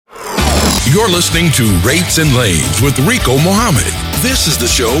You're listening to Rates and Lanes with Rico Muhammad. This is the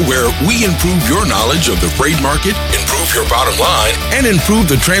show where we improve your knowledge of the freight market, improve your bottom line, and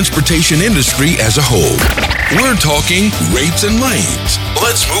improve the transportation industry as a whole. We're talking rates and lanes.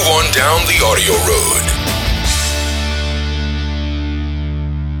 Let's move on down the audio road.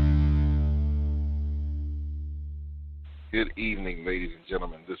 Good evening, ladies and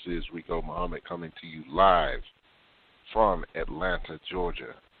gentlemen. This is Rico Muhammad coming to you live from Atlanta,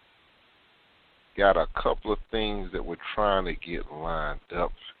 Georgia. Got a couple of things that we're trying to get lined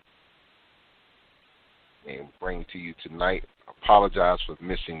up and bring to you tonight. Apologize for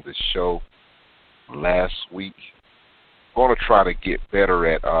missing the show last week. Going to try to get better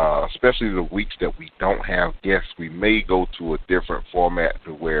at, especially the weeks that we don't have guests. We may go to a different format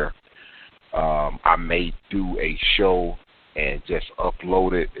to where I may do a show and just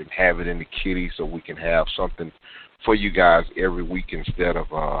upload it and have it in the kitty so we can have something for you guys every week instead of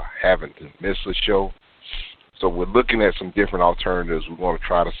having to miss a show. So we're looking at some different alternatives. We're going to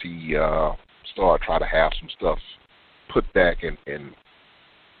try to see, try to have some stuff put back and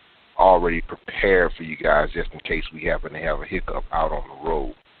already prepared for you guys just in case we happen to have a hiccup out on the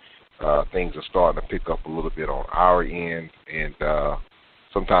road. Things are starting to pick up a little bit on our end, and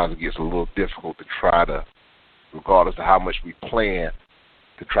sometimes it gets a little difficult to try to, regardless of how much we plan,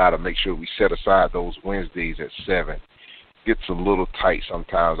 to try to make sure we set aside those Wednesdays at 7. Gets a little tight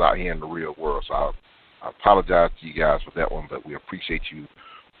sometimes out here in the real world. So I apologize to you guys for that one, but we appreciate you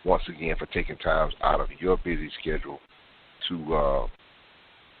once again for taking time out of your busy schedule to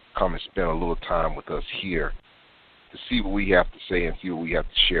come and spend a little time with us here to see what we have to say and see what we have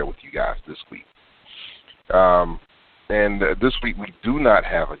to share with you guys this week. And this week we do not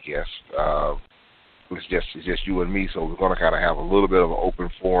have a guest. It's just you and me, so we're going to kind of have a little bit of an open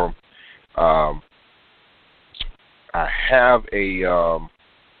forum. I have a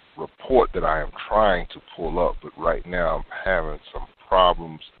report that I am trying to pull up, but right now I'm having some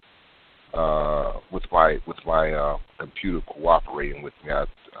problems with my computer cooperating with me. I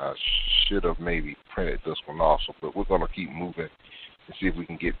should have maybe printed this one off, but we're going to keep moving and see if we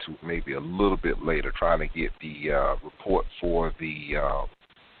can get to maybe a little bit later, trying to get the report for the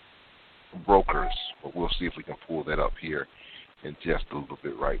brokers, but we'll see if we can pull that up here in just a little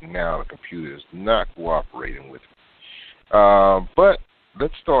bit. Right now the computer is not cooperating with me, but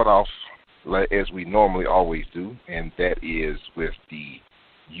let's start off as we normally always do, and that is with the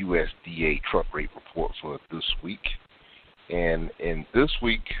USDA truck rate report for this week. And in this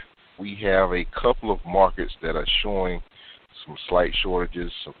week we have a couple of markets that are showing some slight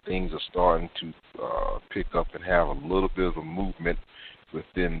shortages. Some things are starting to pick up and have a little bit of a movement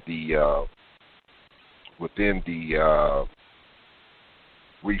within the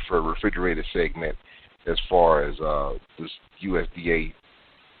reefer refrigerated segment as far as this USDA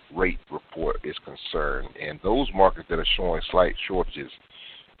rate report is concerned. And those markets that are showing slight shortages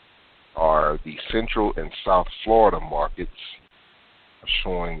are the Central and South Florida markets, are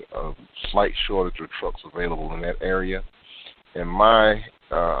showing a slight shortage of trucks available in that area. And my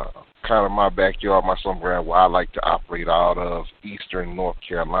kind of my backyard, my summer ground, where I like to operate out of, eastern North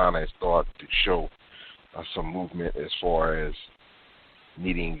Carolina, has started to show some movement as far as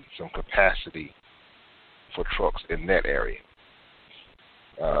needing some capacity for trucks in that area.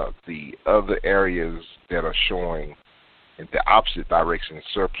 The other areas that are showing in the opposite direction,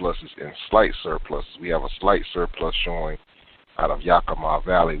 surpluses and slight surpluses. We have a slight surplus showing out of Yakima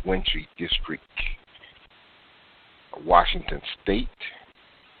Valley, Wintry District, Washington State.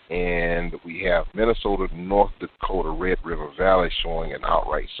 And we have Minnesota, North Dakota, Red River Valley showing an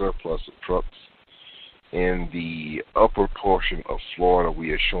outright surplus of trucks. In the upper portion of Florida,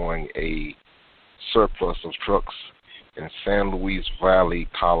 we are showing a surplus of trucks. And San Luis Valley,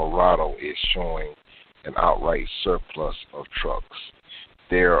 Colorado is showing an outright surplus of trucks.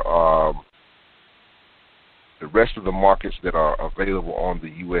 There are the rest of the markets that are available on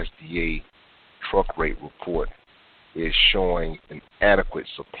the USDA truck rate report is showing an adequate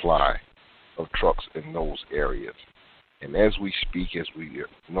supply of trucks in those areas. And as we speak, as we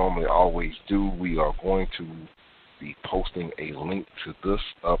normally always do, we are going to be posting a link to this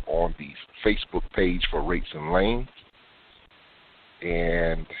up on the Facebook page for Rates and Lanes.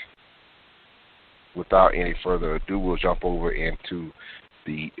 And without any further ado, we'll jump over into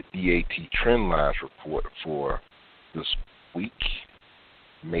the DAT trend lines report for this week,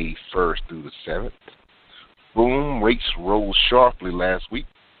 May 1st through the 7th. Boom, rates rose sharply last week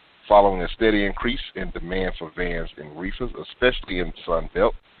following a steady increase in demand for vans and reefers, especially in the Sun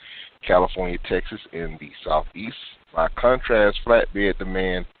Belt, California, Texas, and the Southeast. By contrast, flatbed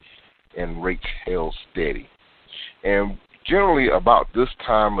demand and rates held steady. And generally about this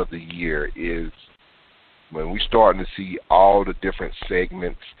time of the year is when we're starting to see all the different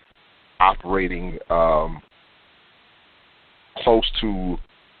segments operating close to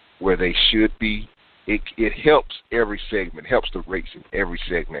where they should be. It helps every segment, helps the rates in every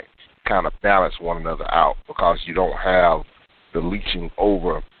segment kind of balance one another out, because you don't have the leaching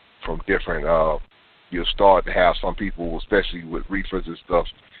over from different, you'll start to have some people, especially with reefers and stuff,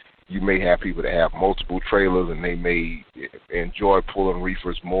 you may have people that have multiple trailers and they may enjoy pulling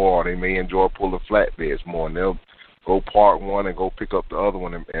reefers more, or they may enjoy pulling flatbeds more, and they'll go park one and go pick up the other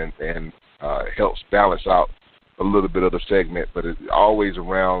one, and helps balance out a little bit of the segment. But it's always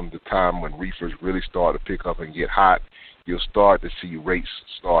around the time when reefers really start to pick up and get hot, you'll start to see rates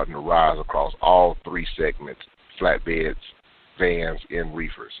starting to rise across all three segments: flatbeds, vans, and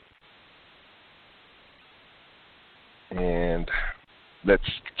reefers. And let's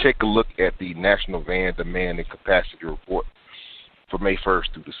take a look at the National Van Demand and Capacity Report for May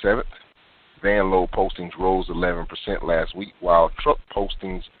 1st through the 7th. Van load postings rose 11% last week, while truck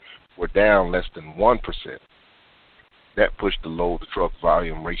postings were down less than 1%. That pushed the load-to-truck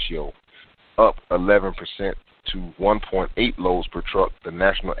volume ratio up 11% to 1.8 loads per truck. The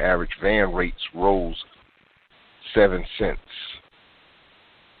national average van rates rose 7 cents.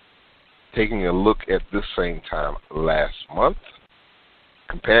 Taking a look at this same time last month,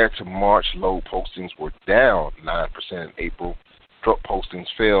 compared to March, load postings were down 9% in April. Truck postings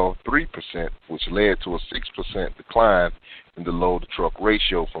fell 3%, which led to a 6% decline in the load-to-truck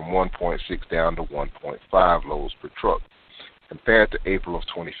ratio from 1.6 down to 1.5 loads per truck. Compared to April of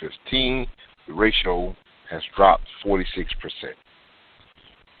 2015, the ratio has dropped 46%.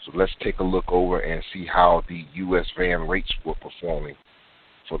 So let's take a look over and see how the U.S. van rates were performing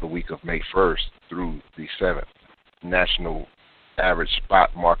for the week of May 1st through the 7th. National average spot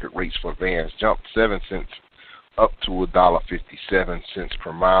market rates for vans jumped 7 cents up to $1.57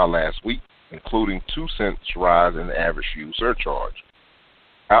 per mile last week, including 2 cents rise in the average fuel surcharge.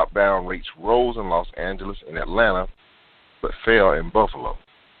 Outbound rates rose in Los Angeles and Atlanta, but fell in Buffalo.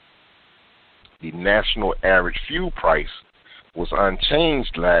 The national average fuel price was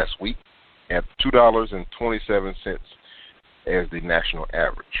unchanged last week at $2.27 as the national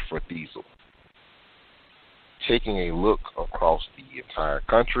average for diesel. Taking a look across the entire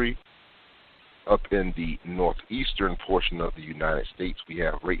country, up in the northeastern portion of the United States, we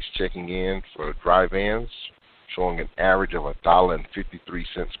have rates checking in for dry vans showing an average of $1.53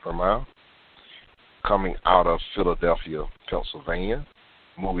 per mile. Coming out of Philadelphia, Pennsylvania,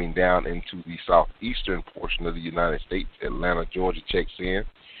 moving down into the southeastern portion of the United States, Atlanta, Georgia checks in,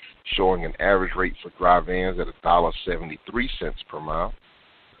 showing an average rate for dry vans at $1.73 per mile.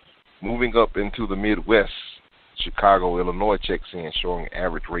 Moving up into the Midwest, Chicago, Illinois checks in, showing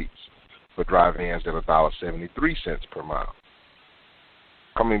average rates for dry vans at $1.73 per mile.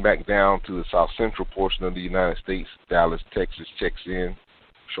 Coming back down to the south central portion of the United States, Dallas, Texas checks in,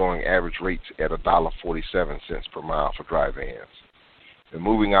 showing average rates at $1.47 per mile for dry vans. And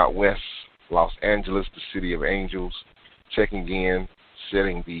moving out west, Los Angeles, the city of angels, checking in,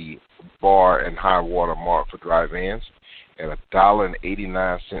 setting the bar and high water mark for dry vans at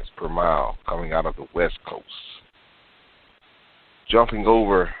 $1.89 per mile coming out of the west coast. Jumping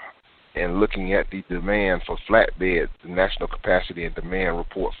over and looking at the demand for flatbeds, the National Capacity and Demand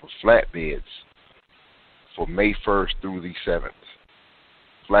Report for flatbeds for May 1st through the 7th.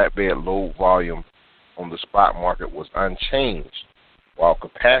 Flatbed load volume on the spot market was unchanged, while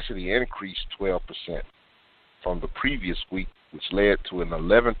capacity increased 12% from the previous week, which led to an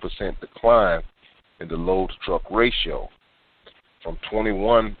 11% decline in the load-to-truck ratio from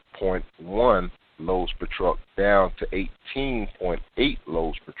 21.1 loads per truck down to 18.8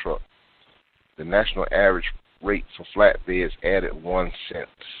 loads per truck. The national average rate for flatbeds added 1 cent.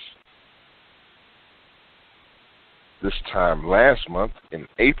 This time last month, in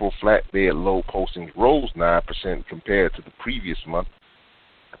April, flatbed load postings rose 9% compared to the previous month.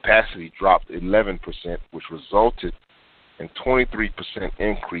 Capacity dropped 11%, which resulted in 23%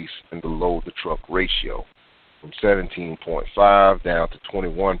 increase in the load-to-truck ratio, from 17.5 down to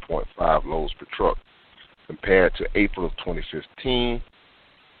 21.5 loads per truck. Compared to April of 2015,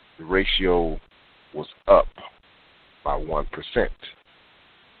 the ratio was up by 1%.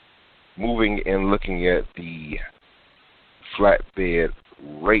 Moving and looking at the flatbed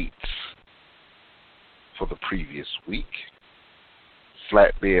rates for the previous week,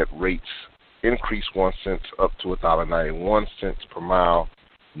 flatbed rates increased 1 cent up to $1.91 per mile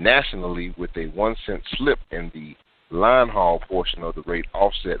nationally, with a 1 cent slip in the line haul portion of the rate,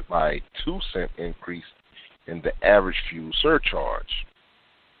 offset by a 2 cent increase in the average fuel surcharge.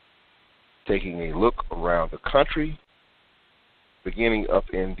 Taking a look around the country, Beginning up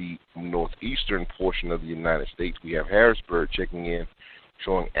in the northeastern portion of the United States, we have Harrisburg checking in,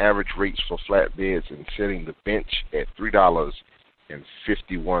 showing average rates for flatbeds and setting the bench at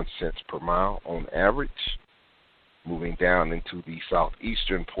 $3.51 per mile on average. Moving down into the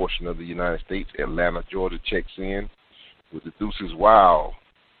southeastern portion of the United States, Atlanta, Georgia checks in with the Deuces Wild,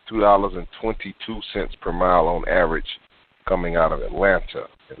 $2.22 per mile on average coming out of Atlanta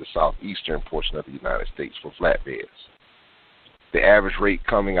in the southeastern portion of the United States for flatbeds. The average rate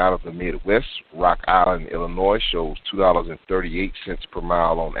coming out of the Midwest, Rock Island, Illinois, shows $2.38 per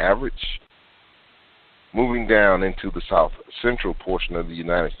mile on average. Moving down into the south central portion of the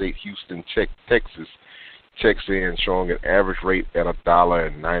United States, Houston, Texas, checks in showing an average rate at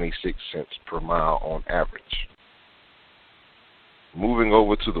 $1.96 per mile on average. Moving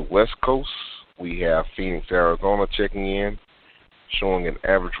over to the West Coast, we have Phoenix, Arizona checking in, showing an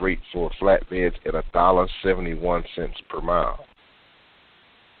average rate for flatbeds at $1.71 per mile.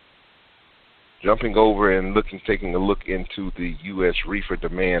 Jumping over and taking a look into the U.S. reefer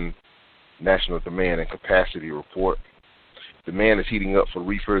demand, national demand and capacity report. Demand is heating up for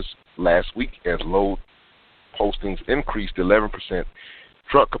reefers last week as load postings increased 11%.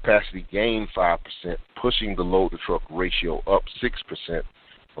 Truck capacity gained 5%, pushing the load-to-truck ratio up 6%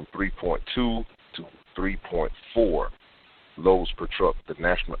 from 3.2 to 3.4 loads per truck. The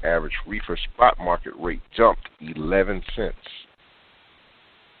national average reefer spot market rate jumped 11 cents.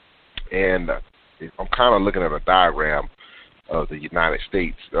 And I'm kind of looking at a diagram of the United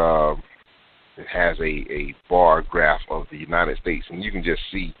States. It has a bar graph of the United States, and you can just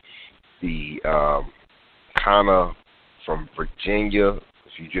see the kind of from Virginia,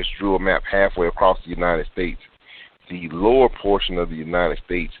 if you just drew a map halfway across the United States, the lower portion of the United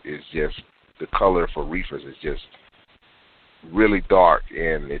States is just, the color for reefers is just really dark,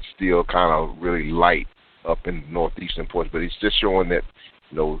 and it's still kind of really light up in the northeastern portion, but it's just showing that,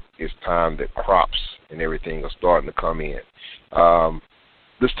 you know, it's time that crops and everything are starting to come in.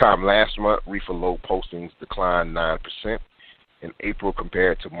 This time last month, reefer load postings declined 9%. In April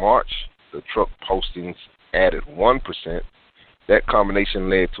compared to March, the truck postings added 1%. That combination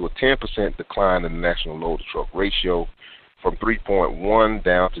led to a 10% decline in the national load-to-truck ratio from 3.1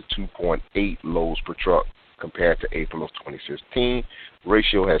 down to 2.8 loads per truck compared to April of 2015.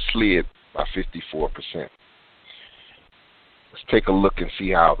 Ratio has slid by 54%. Let's take a look and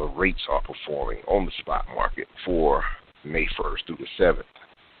see how the rates are performing on the spot market for May 1st through the 7th.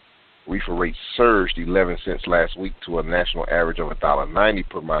 Reefer rates surged 11 cents last week to a national average of $1.90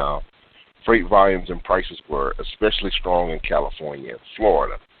 per mile. Freight volumes and prices were especially strong in California and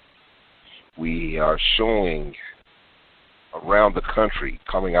Florida. We are showing around the country,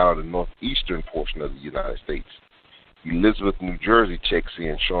 coming out of the northeastern portion of the United States, Elizabeth, New Jersey checks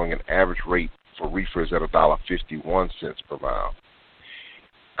in, showing an average rate for reefers at $1.51 per mile.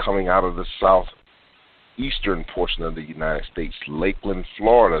 Coming out of the southeastern portion of the United States, Lakeland,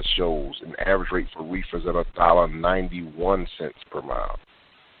 Florida shows an average rate for reefers at $1.91 per mile.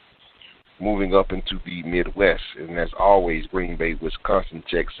 Moving up into the Midwest, and as always, Green Bay, Wisconsin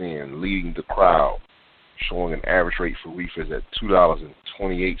checks in, leading the crowd, showing an average rate for reefers at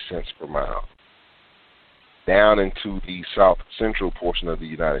 $2.28 per mile. Down into the south central portion of the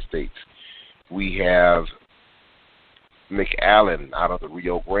United States, we have McAllen out of the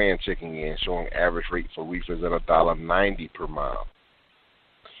Rio Grande checking in, showing average rate for reefers at $1.90 per mile.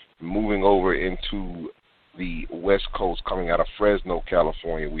 Moving over into the West Coast, coming out of Fresno,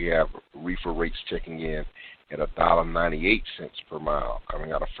 California, we have reefer rates checking in at $1.98 per mile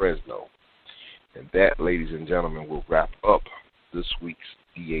coming out of Fresno. And that, ladies and gentlemen, will wrap up this week's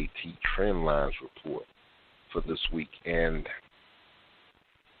DAT Trend Lines report for this week. And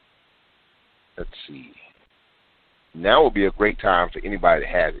let's see. Now would be a great time for anybody that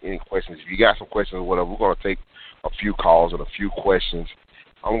has any questions. If you got some questions or whatever, we're going to take a few calls and a few questions.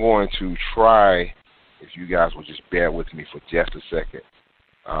 I'm going to try, if you guys will just bear with me for just a second.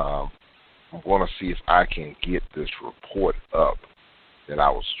 I'm going to see if I can get this report up that I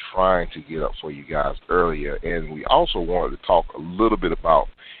was trying to get up for you guys earlier. And we also wanted to talk a little bit about,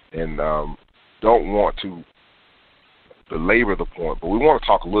 and don't want to belabor the point, but we want to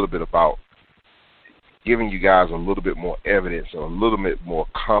talk a little bit about giving you guys a little bit more evidence or a little bit more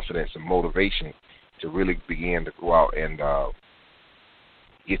confidence and motivation to really begin to go out and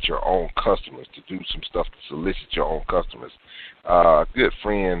get your own customers, to do some stuff to solicit your own customers. Good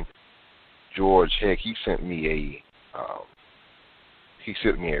friend George Heck, he sent me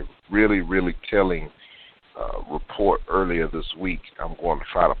a really, really telling report earlier this week. I'm going to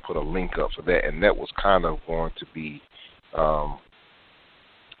try to put a link up for that, and that was kind of going to be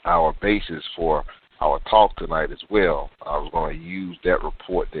our basis for our talk tonight as well. I was going to use that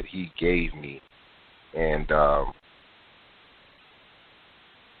report that he gave me and to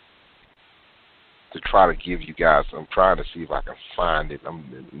try to give you guys. I'm trying to see if I can find it.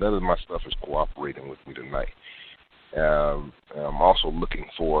 None of my stuff is cooperating with me tonight. I'm also looking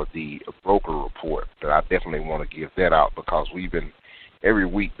for the broker report that I definitely want to give that out because we've been, every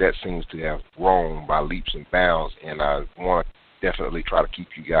week that seems to have grown by leaps and bounds, and I want to definitely try to keep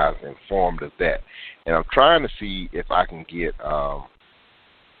you guys informed of that. And I'm trying to see if I can get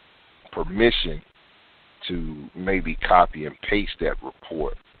permission to maybe copy and paste that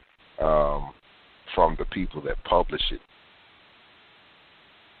report from the people that publish it.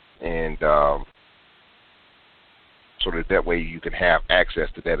 And so that way you can have access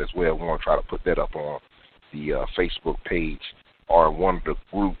to that as well. We want to try to put that up on the Facebook page or one of the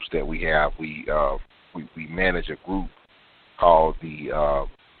groups that we have. We manage a group called the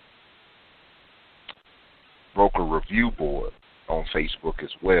Broker Review Board on Facebook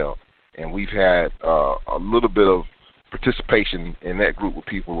as well. And we've had a little bit of participation in that group with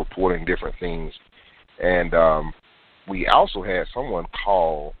people reporting different things. And we also had someone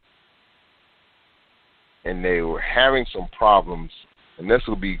call, and they were having some problems, and this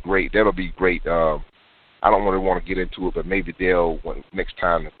will be great. That'll be great. I don't really want to get into it, but maybe next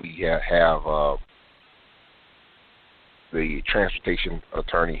time that we have the transportation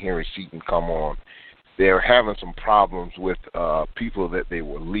attorney, Henry Seaton, come on, they're having some problems with people that they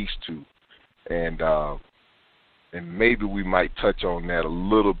were leased to, and maybe we might touch on that a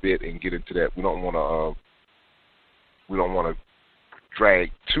little bit and get into that. We don't want to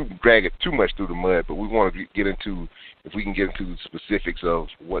drag it too much through the mud, but we want to get into, if we can get into the specifics of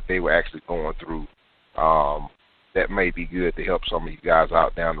what they were actually going through, that may be good to help some of you guys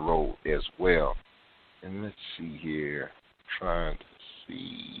out down the road as well. And let's see here, trying to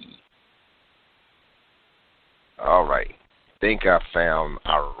see. All right, I think I found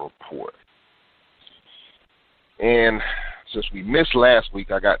our report. And since we missed last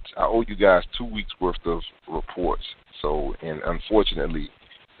week, I owe you guys 2 weeks worth of reports. So, and unfortunately,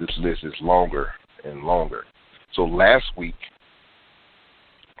 this list is longer and longer. So last week,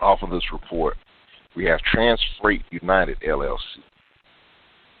 off of this report, we have Transfreight United LLC.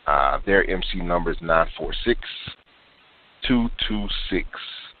 Their MC number is 946-226.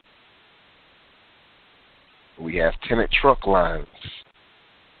 We have Tenant Truck Lines,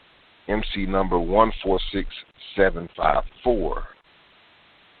 MC number 146754.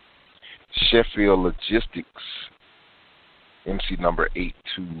 Sheffield Logistics, MC number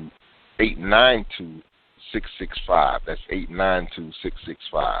 892665. That's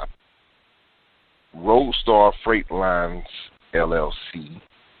 892665. Roadstar Freight Lines LLC,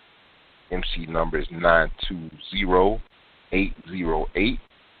 MC number is 920808.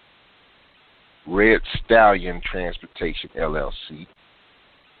 Red Stallion Transportation LLC,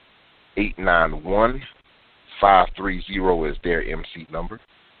 891530 is their MC number.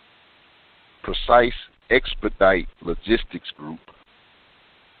 Precise Expedite Logistics Group,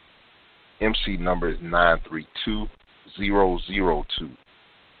 MC number is 932002.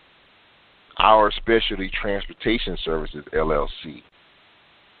 Our Specialty Transportation Services LLC,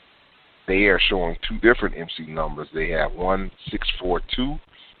 they are showing two different MC numbers. They have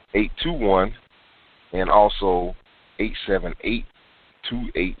 1642821 and also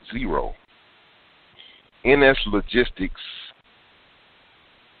 878280. NS Logistics,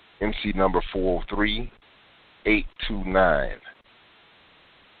 MC number 403829.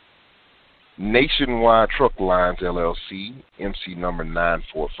 Nationwide Truck Lines LLC, MC number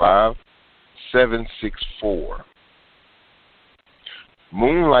 945764.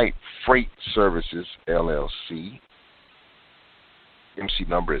 Moonlight Freight Services LLC, MC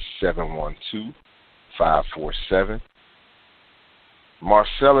number is 712547.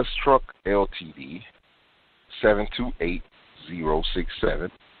 Marcellus Truck Ltd,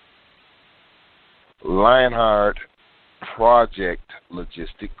 728067. Lionheart Project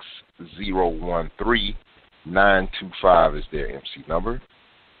Logistics, 013925 is their MC number.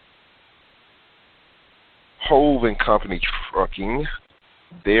 Hove and Company Trucking,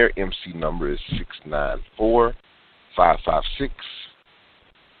 their MC number is 694556.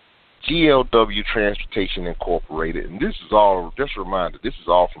 GLW Transportation Incorporated, and this is all, just a reminder, this is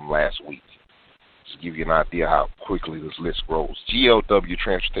all from last week. Just to give you an idea how quickly this list grows. GLW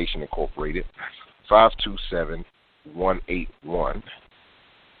Transportation Incorporated, 527181.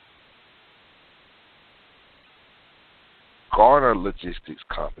 Garner Logistics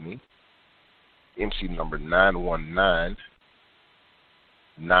Company, MC number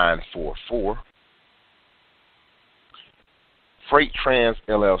 919944. Freight Trans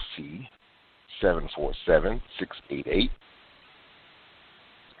LLC, 747-688.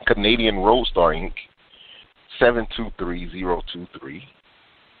 Canadian Roadstar Inc., 723-023.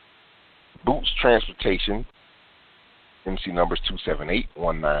 Boots Transportation, MC numbers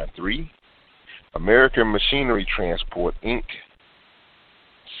 278-193. American Machinery Transport Inc.,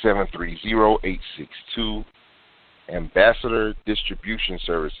 730-862. Ambassador Distribution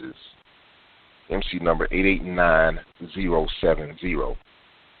Services, MC number 889070.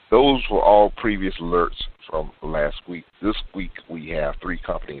 Those were all previous alerts from last week. This week we have 3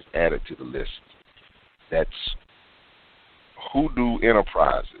 companies added to the list. That's Hoodoo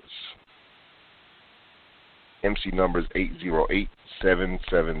Enterprises, MC numbers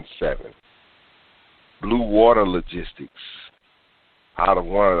 808777. Blue Water Logistics, out of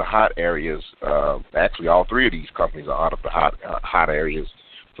one of the hot areas. Actually, all 3 of these companies are out of the hot areas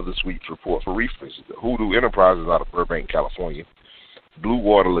for this week's report for reefers. Hoodoo Enterprises out of Burbank, California. Blue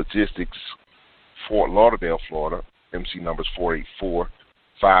Water Logistics, Fort Lauderdale, Florida. MC numbers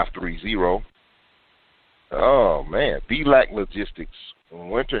 484530. Oh, man. BLAC Logistics,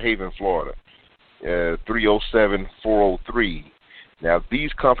 Winter Haven, Florida. 307403. Now,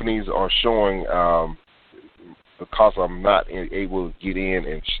 these companies are showing, because I'm not able to get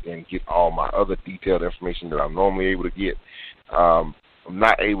in and get all my other detailed information that I'm normally able to get, I'm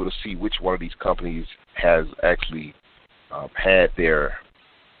not able to see which one of these companies has actually had their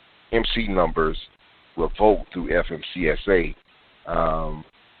MC numbers revoked through FMCSA.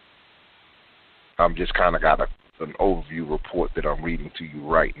 I'm just kind of got an overview report that I'm reading to you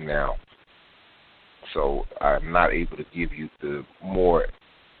right now. So I'm not able to give you the more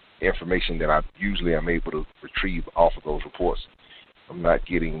information that I usually am able to retrieve off of those reports. I'm not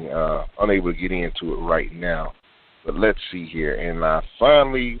getting unable to get into it right now. But let's see here. And I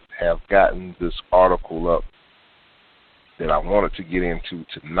finally have gotten this article up that I wanted to get into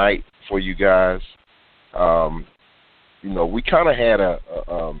tonight for you guys. We kind of had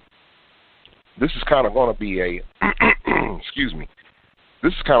this is kind of going to be a, excuse me,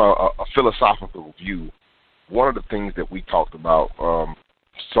 this is kind of a philosophical view. One of the things that we talked about,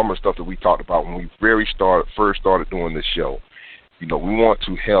 some of the stuff that we talked about when we first started doing this show, we want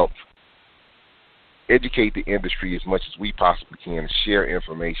to help educate the industry as much as we possibly can and share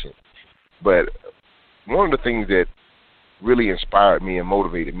information. But one of the things that really inspired me and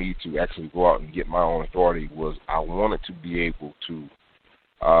motivated me to actually go out and get my own authority was I wanted to be able to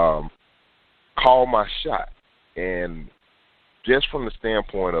call my shot. And just from the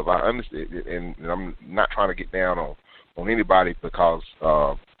standpoint of, I understand, and I'm not trying to get down on anybody, because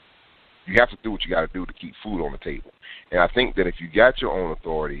you have to do what you got to do to keep food on the table. And I think that if you got your own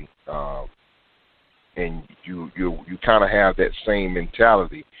authority, and you kind of have that same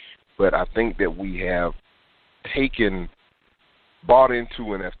mentality, but I think that we have bought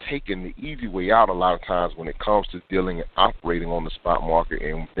into and have taken the easy way out a lot of times when it comes to dealing and operating on the spot market,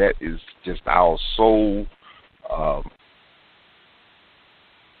 and that is just our sole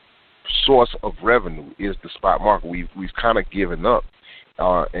source of revenue is the spot market. We've kind of given up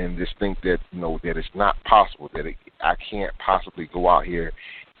and just think that that it's not possible, that I can't possibly go out here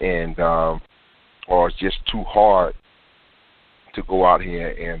and or it's just too hard to go out here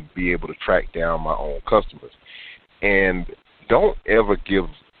and be able to track down my own customers. And don't ever give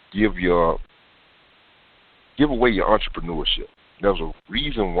away your entrepreneurship. There's a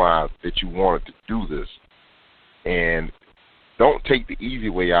reason why that you wanted to do this, and don't take the easy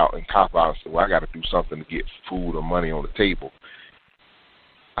way out and cop out and say, well, I got to do something to get food or money on the table.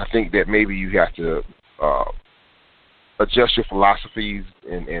 I think that maybe you have to adjust your philosophies,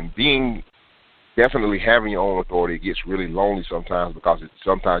 and definitely having your own authority. It gets really lonely sometimes, because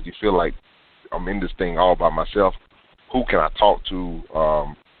sometimes you feel like I'm in this thing all by myself. Who can I talk to?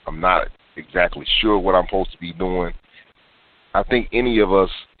 I'm not exactly sure what I'm supposed to be doing. I think any of us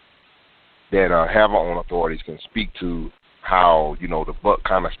that have our own authorities can speak to how, the buck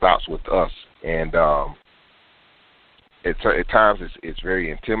kind of stops with us. And at times it's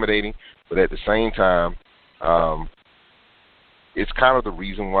very intimidating, but at the same time, it's kind of the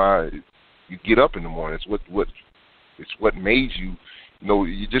reason why you get up in the morning. It's what made you,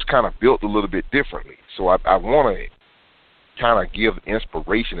 you just kind of built a little bit differently. So I want to kind of give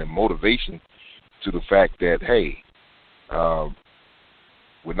inspiration and motivation to the fact that, hey,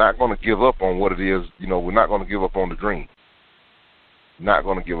 we're not going to give up on what it is. We're not going to give up on the dream. Not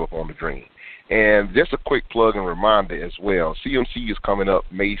going to give up on the dream. And just a quick plug and reminder as well, CMC is coming up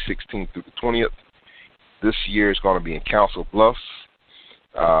May 16th through the 20th. This year is going to be in Council Bluffs.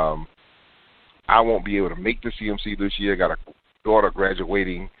 I won't be able to make the CMC this year. I got a daughter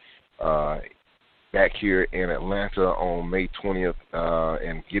graduating back here in Atlanta on May 20th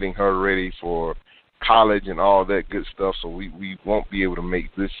and getting her ready for college and all that good stuff. So we won't be able to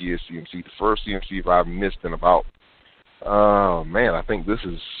make this year's CMC. The first CMC I've missed in about, I think this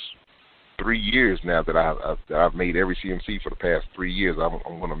is 3 years now that I've made every CMC for the past 3 years.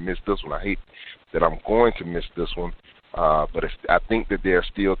 I'm going to miss this one. I hate that I'm going to miss this one, but I think that there's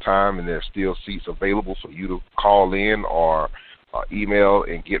still time and there's still seats available for you to call in or email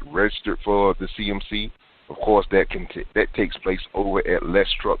and get registered for the CMC. Of course, that takes place over at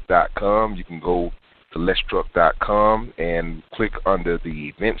letstruck.com. You can go to letstruck.com and click under the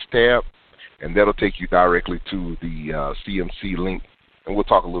events tab, and that'll take you directly to the CMC link. And we'll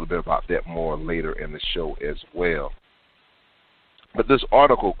talk a little bit about that more later in the show as well. But this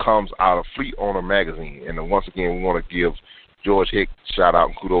article comes out of Fleet Owner Magazine. And once again, we want to give George Hick shout out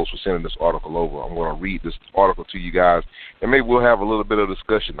and kudos for sending this article over. I'm going to read this article to you guys, and maybe we'll have a little bit of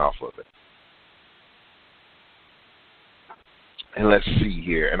discussion off of it. And let's see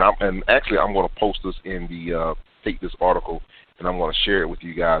here. And actually, I'm going to post this in take this article, and I'm going to share it with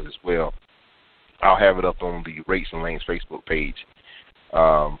you guys as well. I'll have it up on the Rates and Lanes Facebook page.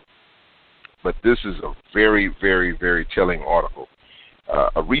 But this is a very, very, very telling article.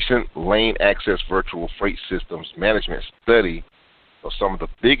 A recent lane access virtual freight systems management study of some of the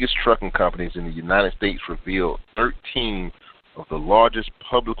biggest trucking companies in the United States revealed 13 of the largest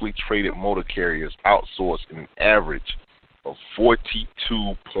publicly traded motor carriers outsource an average of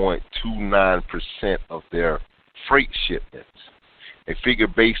 42.29% of their freight shipments, a figure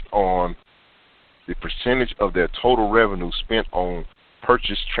based on the percentage of their total revenue spent on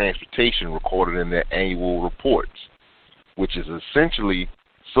purchased transportation recorded in their annual reports, which is essentially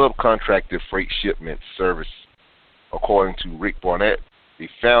subcontracted freight shipment service, according to Rick Barnett, the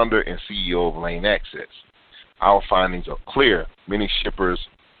founder and CEO of Lane Access. Our findings are clear. Many shippers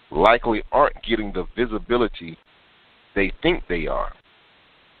likely aren't getting the visibility they think they are.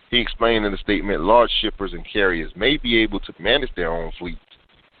 He explained in the statement, large shippers and carriers may be able to manage their own fleets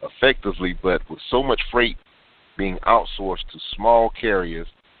effectively, but with so much freight being outsourced to small carriers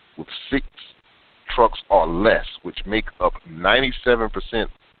with 6 trucks or less, which make up 97%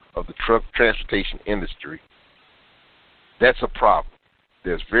 of the truck transportation industry, that's a problem.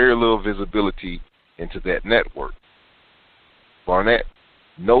 There's very little visibility into that network. Barnett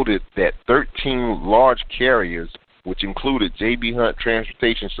noted that 13 large carriers, which included J.B. Hunt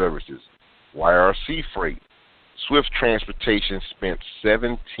Transportation Services, YRC Freight, Swift Transportation, spent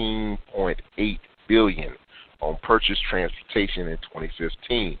 $17.8 billion on purchased transportation in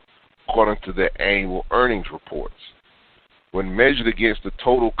 2015, according to their annual earnings reports. When measured against the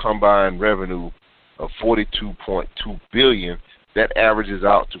total combined revenue of $42.2 billion, that averages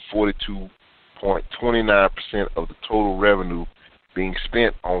out to 42.29% of the total revenue being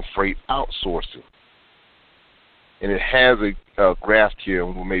spent on freight outsourcing. And it has a graph here,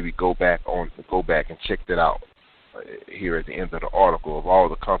 and we'll maybe go back and check that out here at the end of the article of all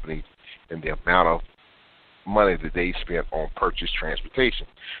the companies and the amount of money that they spent on purchased transportation.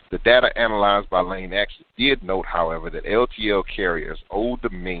 The data analyzed by Lane Access did note, however, that LTL carriers Old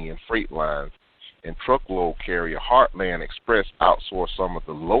Dominion Freight Lines and truckload carrier Heartland Express outsource some of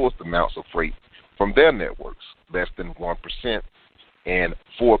the lowest amounts of freight from their networks, less than 1% and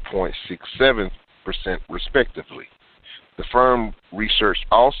 4.67% respectively. The firm research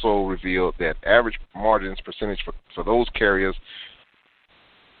also revealed that average margins percentage for those carriers,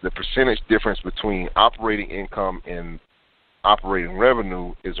 the percentage difference between operating income and operating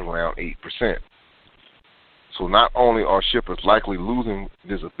revenue is around 8%. So not only are shippers likely losing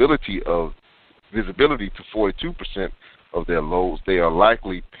visibility to 42% of their loads, they are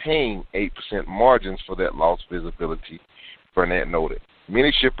likely paying 8% margins for that lost visibility, Burnett noted.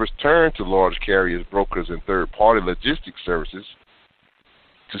 Many shippers turn to large carriers, brokers, and third-party logistics services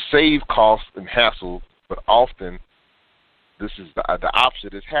to save costs and hassle, but often this is the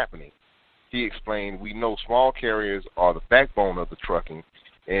opposite is happening. He explained, we know small carriers are the backbone of the trucking,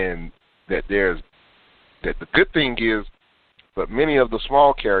 and that the good thing is, but many of the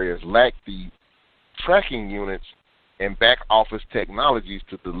small carriers lack the tracking units and back office technologies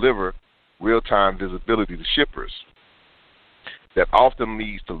to deliver real-time visibility to shippers. That often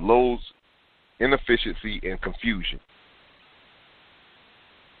leads to loads, inefficiency, and confusion.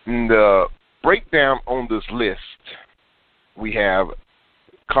 In the breakdown on this list, we have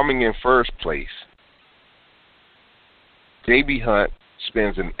coming in first place, J.B. Hunt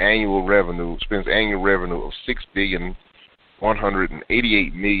spends annual revenue of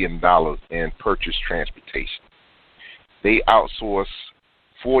 $6,188 million in purchased transportation. They outsource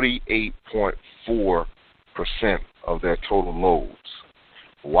 48.4% of their total loads.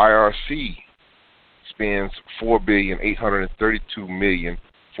 YRC spends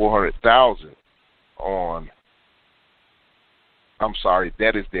 $4,832,400,000 on. I'm sorry,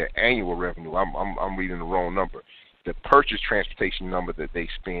 that is their annual revenue. I'm reading the wrong number. The purchase transportation number that they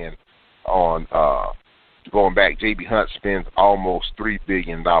spend on going back, J.B. Hunt spends almost $3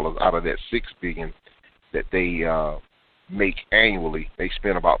 billion out of that $6 billion that they make annually. They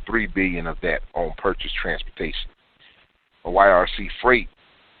spend about $3 billion of that on purchase transportation. YRC Freight,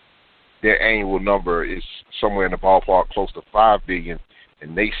 their annual number is somewhere in the ballpark close to $5 billion,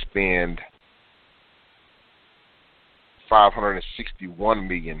 and they spend $561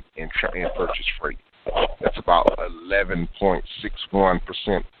 million in purchase freight. That's about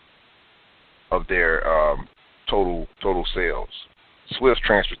 11.61% of their total sales. Swift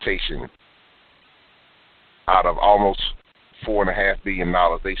Transportation, out of almost $4.5 billion,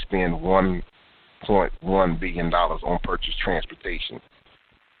 they spend $1.1 billion on purchase transportation.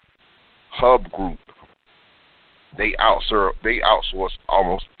 Hub Group, they outsource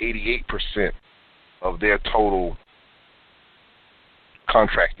almost 88% of their total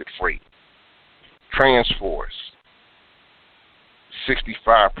contracted freight. Transforce,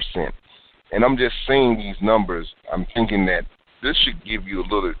 65%. And I'm just saying these numbers, I'm thinking that this should give you a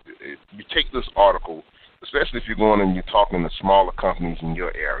little, you take this article, especially if you're going and you're talking to smaller companies in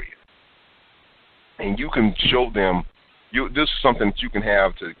your area, and you can show them, this is something that you can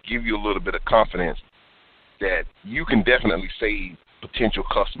have to give you a little bit of confidence that you can definitely save potential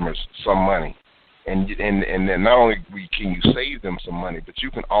customers some money. And then not only can you save them some money, but you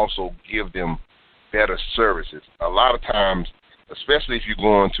can also give them better services. A lot of times, especially if you're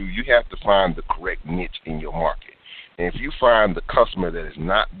going to, you have to find the correct niche in your market. And if you find the customer that is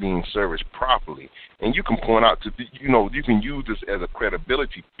not being serviced properly, and you can point out to, you can use this as a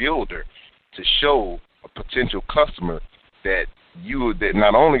credibility builder to show a potential customer that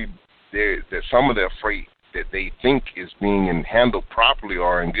not only that some of their freight that they think is being handled properly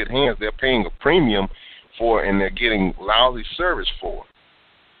or in good hands, they're paying a premium for, and they're getting lousy service for.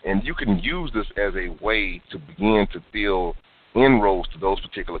 And you can use this as a way to begin to build inroads to those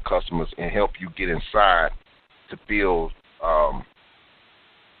particular customers and help you get inside to build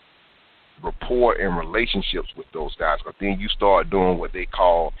rapport and relationships with those guys. But then you start doing what they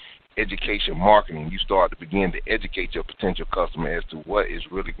call education marketing. You start to begin to educate your potential customer as to what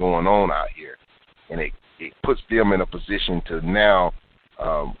is really going on out here. And it puts them in a position to now,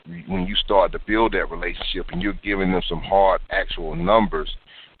 when you start to build that relationship and you're giving them some hard actual numbers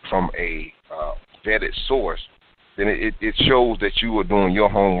from a vetted source, then it shows that you are doing your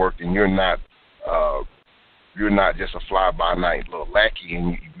homework and you're not just a fly-by-night little lackey,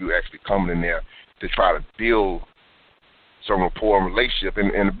 and you actually coming in there to try to build some rapport and relationship.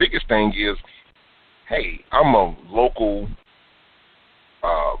 And the biggest thing is, hey, I'm a local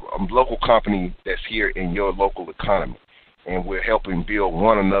company that's here in your local economy, and we're helping build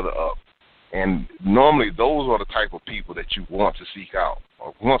one another up. And normally those are the type of people that you want to seek out.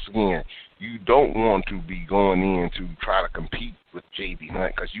 Once again, you don't want to be going in to try to compete with J.B.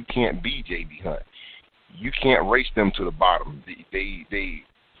 Hunt, because you can't be J.B. Hunt. You can't race them to the bottom. They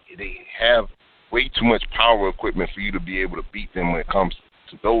have way too much power equipment for you to be able to beat them when it comes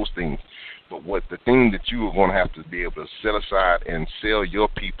to those things. But the thing that you are going to have to be able to set aside and sell your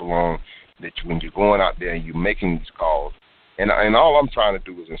people on, that when you're going out there and you're making these calls, and all I'm trying to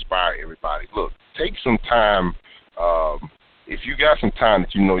do is inspire everybody. Look, take some time. If you got some time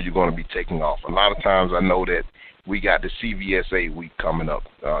that you know you're going to be taking off. A lot of times I know that we got the CVSA week coming up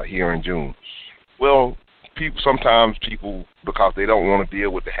here in June. Well, sometimes people, because they don't want to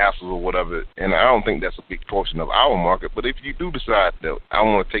deal with the hassles or whatever, and I don't think that's a big portion of our market, but if you do decide that I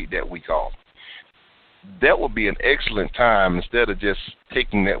want to take that week off, that would be an excellent time, instead of just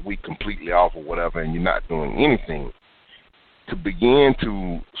taking that week completely off or whatever and you're not doing anything, to begin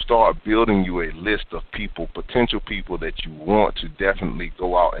to start building you a list of people, potential people that you want to definitely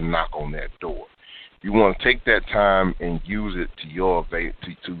go out and knock on that door. You want to take that time and use it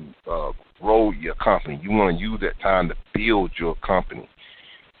to grow your company. You want to use that time to build your company.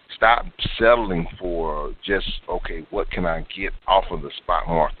 Stop settling for just, okay, what can I get off of the spot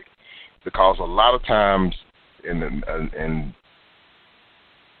market? Because a lot of times, and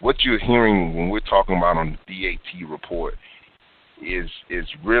what you're hearing when we're talking about on the DAT report is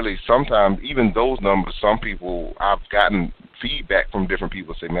really, sometimes even those numbers, some people, I've gotten feedback from different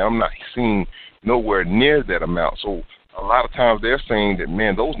people say, man, I'm not seeing nowhere near that amount. So a lot of times they're saying that,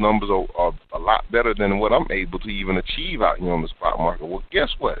 man, those numbers are a lot better than what I'm able to even achieve out here on the spot market. Well, guess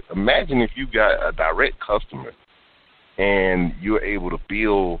what? Imagine if you got a direct customer and you're able to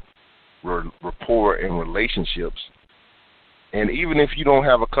build rapport and relationships And even if you don't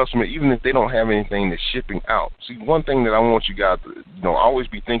have a customer, even if they don't have anything that's shipping out, see, one thing that I want you guys to, always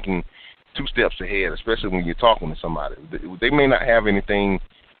be thinking 2 steps ahead, especially when you're talking to somebody. They may not have anything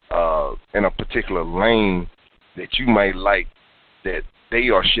in a particular lane that you might like that they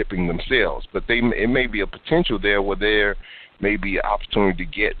are shipping themselves, but it may be a potential there where there may be an opportunity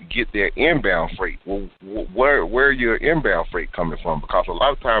to get their inbound freight. Well, where your inbound freight coming from? Because a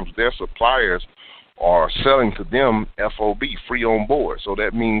lot of times their suppliers are selling to them FOB, free on board. So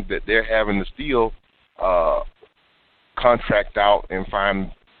that means that they're having to still contract out and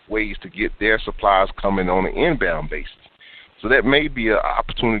find ways to get their supplies coming on an inbound basis. So that may be an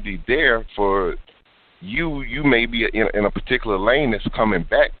opportunity there for you. You may be in a particular lane that's coming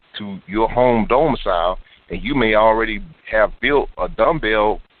back to your home domicile, and you may already have built a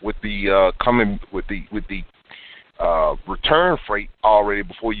dumbbell with the return freight already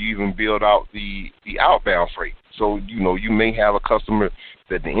before you even build out the outbound freight. So you may have a customer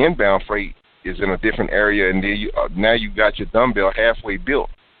that the inbound freight is in a different area, and then now you got your dumbbell halfway built,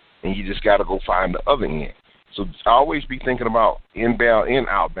 and you just got to go find the other end. So always be thinking about inbound and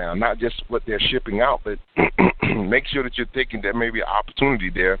outbound, not just what they're shipping out, but make sure that you're thinking there may be an opportunity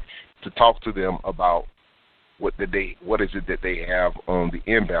there to talk to them about what is it that they have on the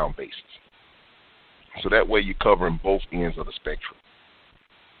inbound basis. So that way you're covering both ends of the spectrum.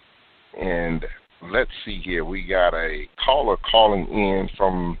 And let's see here. We got a caller calling in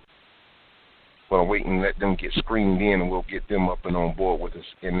from, well, wait and let them get screened in, and we'll get them up and on board with us.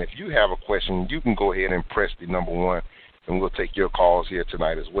 And if you have a question, you can go ahead and press the number 1, and we'll take your calls here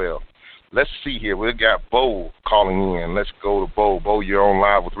tonight as well. Let's see here. We've got Bo calling in. Let's go to Bo. Bo, you're on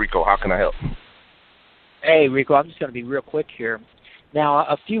live with Rico. How can I help? Hey, Rico, I'm just going to be real quick here. Now,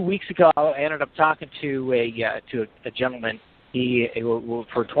 a few weeks ago, I ended up talking to a gentleman. He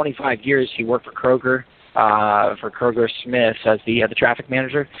for 25 years, he worked for Kroger Smith as the traffic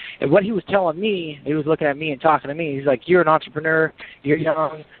manager. And what he was telling me, he was looking at me and talking to me. He's like, "You're an entrepreneur. You're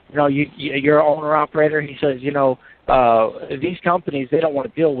young. You're an owner operator." He says, these companies, they don't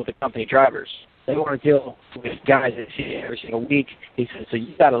want to deal with the company drivers. They want to deal with guys that see every single week. He said, so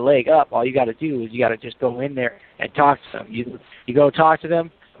you got a leg up. All you got to do is you got to just go in there and talk to them. You go talk to them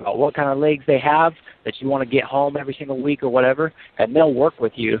about what kind of legs they have that you want to get home every single week or whatever, and they'll work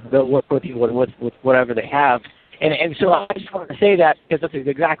with you. They'll work with you with whatever they have. And so I just wanted to say that because that's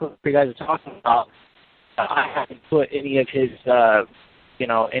exactly what you guys are talking about. I haven't put any of his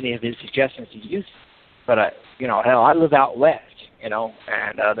suggestions to use, but hell, I live out west, and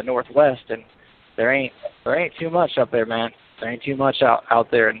the Northwest, and there ain't too much up there, man. There ain't too much out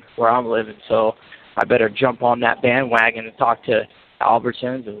there where I'm living, so I better jump on that bandwagon and talk to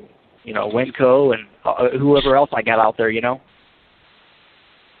Albertsons and Winco and whoever else I got out there,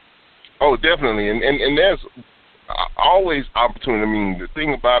 Oh, definitely, and there's always opportunity. I mean, the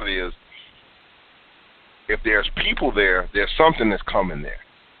thing about it is, if there's people there, there's something that's coming there.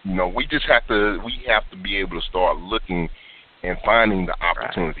 We have to be able to start looking and finding the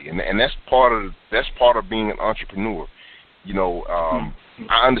opportunity, and that's part of being an entrepreneur.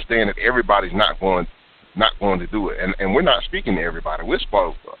 I understand that everybody's not going to do it, and we're not speaking to everybody. We're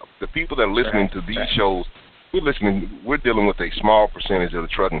the people that are listening to these shows. We're dealing with a small percentage of the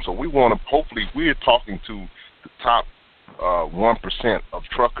trucking, so hopefully we're talking to the top 1% of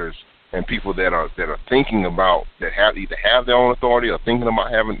truckers and people that are thinking about that either have their own authority or thinking about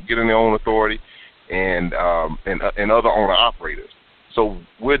getting their own authority, and other owner operators. So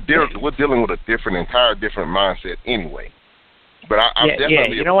we're dealing with a entire different mindset anyway. But I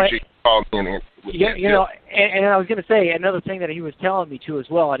definitely appreciate you calling in. And I was going to say another thing that he was telling me too as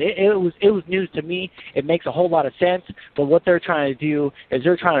well, and it was news to me. It makes a whole lot of sense. But what they're trying to do is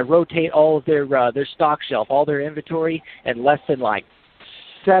they're trying to rotate all of their stock shelf, all their inventory, in less than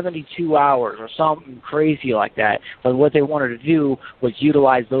 72 hours or something crazy like that. But what they wanted to do was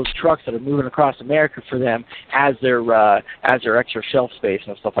utilize those trucks that are moving across America for them as their extra shelf space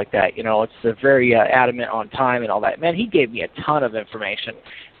and stuff like that. They're very adamant on time and all that. Man, he gave me a ton of information.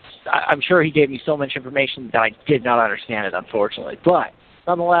 I'm sure he gave me so much information that I did not understand it, unfortunately. But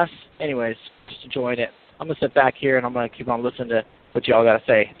nonetheless, anyways, just enjoying it. I'm going to sit back here and I'm going to keep on listening to what y'all got to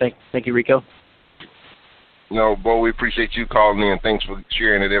say. Thank you, Rico. Bo, we appreciate you calling in. Thanks for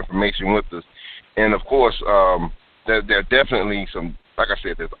sharing that information with us. And, of course, there are definitely some, like I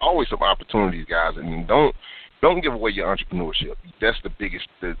said, there's always some opportunities, guys. I mean, don't give away your entrepreneurship. That's the biggest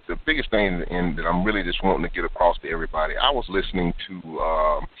thing, and that I'm really just wanting to get across to everybody. I was listening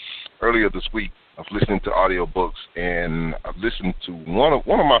to, earlier this week, I was listening to audiobooks, and I listened to one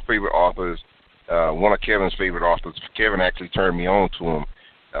of my favorite authors, one of Kevin's favorite authors. Kevin actually turned me on to him,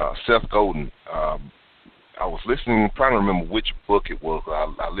 Seth Godin. I was listening, trying to remember which book it was.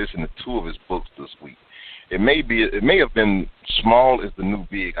 I listened to 2 of his books this week. It may have been Small is the New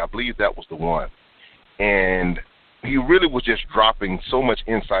Big. I believe that was the one. And he really was just dropping so much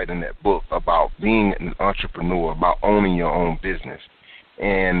insight in that book about being an entrepreneur, about owning your own business.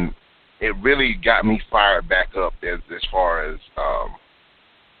 And it really got me fired back up as far as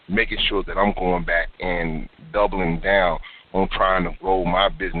making sure that I'm going back and doubling down on trying to grow my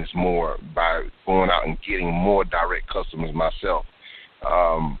business more by going out and getting more direct customers myself.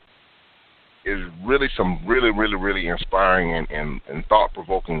 Is really some really inspiring and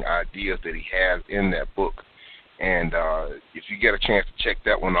thought-provoking ideas that he has in that book. And if you get a chance to check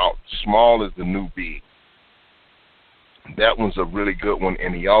that one out, Small is the New Big. That one's a really good one,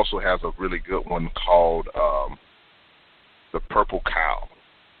 and he also has a really good one called The Purple Cow.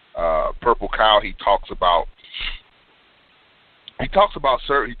 Purple Cow, he talks about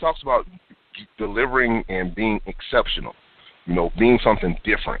delivering and being exceptional, being something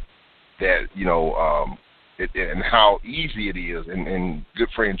different, that, and how easy it is. And good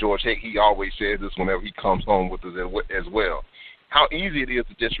friend George Hake, he always says this whenever he comes home with us as well, how easy it is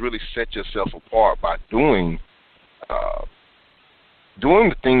to just really set yourself apart by doing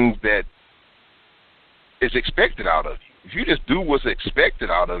the things that is expected out of you. If you just do what's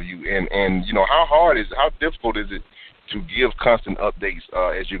expected out of you, and how difficult is it to give constant updates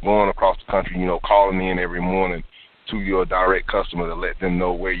as you're going across the country, calling in every morning to your direct customer to let them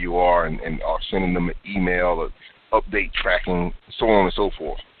know where you are and or sending them an email or update tracking, so on and so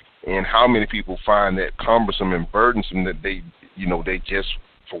forth. And how many people find that cumbersome and burdensome that they just,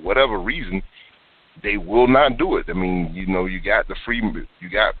 for whatever reason, they will not do it. I mean, you got free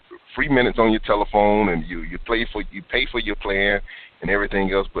minutes on your telephone, and you pay for your plan and everything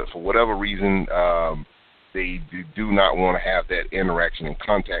else, but for whatever reason, they do not want to have that interaction and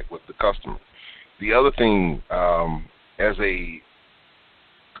contact with the customer. The other thing, as a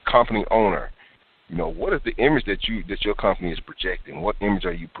company owner, what is the image that your company is projecting? What image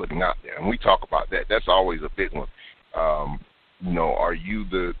are you putting out there? And we talk about that. That's always a big one. Are you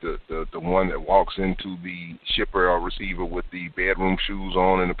the one that walks into the shipper or receiver with the bedroom shoes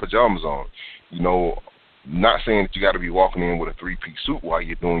on and the pajamas on? Not saying that you got to be walking in with a 3-piece suit while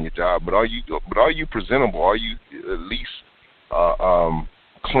you're doing your job, but are you presentable? Are you at least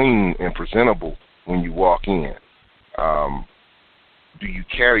clean and presentable when you walk in? Do you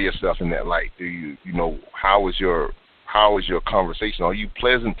carry yourself in that light? Do you how is your conversation? Are you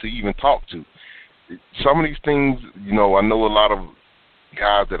pleasant to even talk to? Some of these things, I know a lot of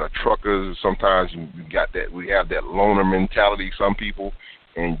guys that are truckers. Sometimes we have that loner mentality. Some people,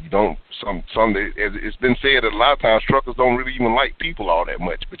 and you don't. It's been said that a lot of times truckers don't really even like people all that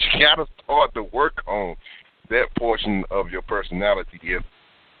much. But you got to start to work on that portion of your personality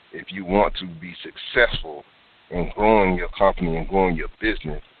if you want to be successful in growing your company and growing your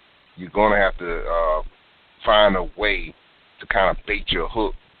business. You're going to have to find a way to kind of bait your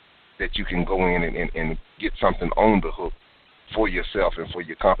hook that you can go in and get something on the hook for yourself and for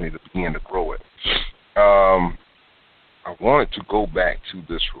your company to begin to grow it. I wanted to go back to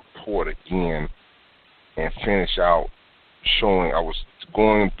this report again and finish out showing. I was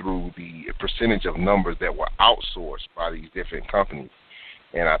going through the percentage of numbers that were outsourced by these different companies,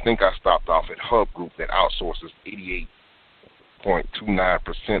 and I think I stopped off at Hub Group that outsources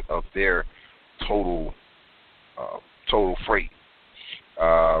 88.29% of their total freight.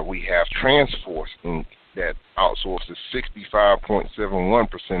 We have Transforce Inc. that outsources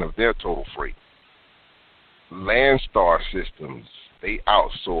 65.71% of their total freight. Landstar Systems, they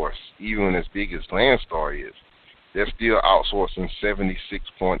outsource, even as big as Landstar is, they're still outsourcing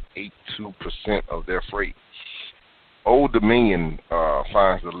 76.82% of their freight. Old Dominion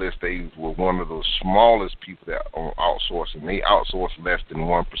finds the list. They were one of the smallest people that are outsourcing. They outsource less than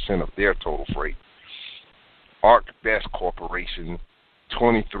 1% of their total freight. ArcBest Corporation,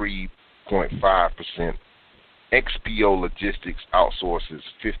 23.5%. XPO Logistics outsources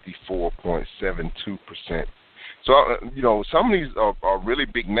 54.72%. So, some of these are really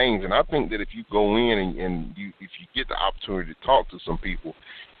big names, and I think that if you go in and if you get the opportunity to talk to some people,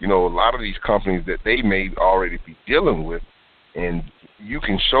 a lot of these companies that they may already be dealing with, and you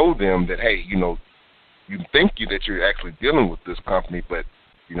can show them that, hey, you think that you're actually dealing with this company, but,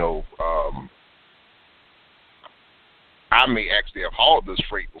 I may actually have hauled this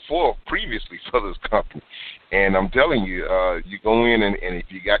freight previously for this company. And I'm telling you, you go in and if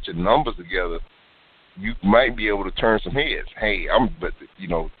you got your numbers together, you might be able to turn some heads. Hey, you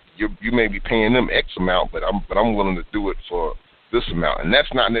may be paying them X amount, but I'm willing to do it for this amount. And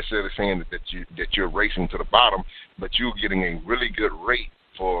that's not necessarily saying that you're racing to the bottom, but you're getting a really good rate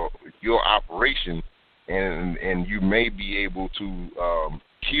for your operation and you may be able to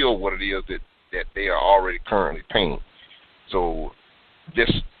kill what it is that they are already currently paying. So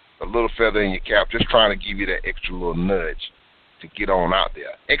just a little feather in your cap, just trying to give you that extra little nudge to get on out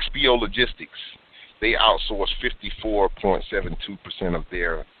there. XPO Logistics, they outsource 54.72% of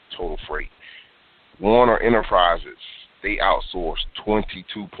their total freight. Warner Enterprises, they outsource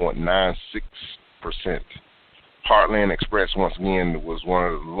 22.96%. Heartland Express, once again, was one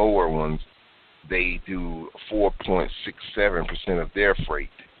of the lower ones. They do 4.67% of their freight.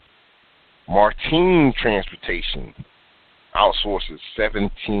 Martine Transportation outsources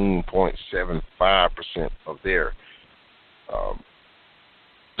 17.75% of their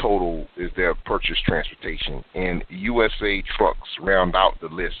total is their purchase transportation. And USA Trucks round out the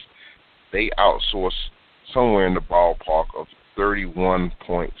list. They outsource somewhere in the ballpark of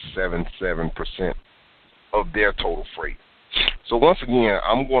 31.77% of their total freight. So once again,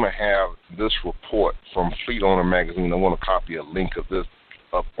 I'm going to have this report from Fleet Owner Magazine. I want to copy a link of this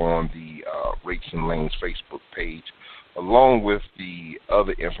up on the Rates and Lanes Facebook page. Along with the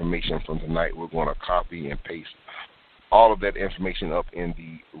other information from tonight, we're going to copy and paste all of that information up in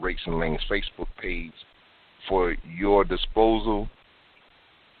the Rates and Lanes Facebook page for your disposal.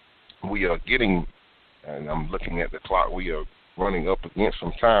 We are getting, and I'm looking at the clock, we are running up against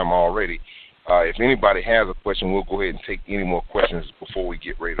some time already. If anybody has a question, we'll go ahead and take any more questions before we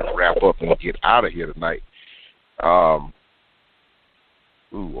get ready to wrap up and get out of here tonight.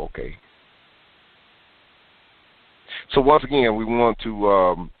 Okay. So once again, we want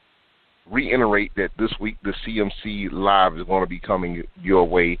to reiterate that this week the CMC Live is going to be coming your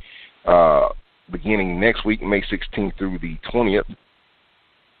way beginning next week, May 16th through the 20th,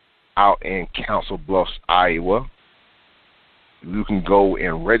 out in Council Bluffs, Iowa. You can go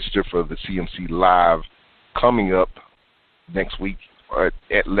and register for the CMC Live coming up next week at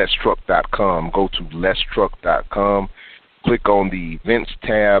letstruck.com. Go to letstruck.com, click on the events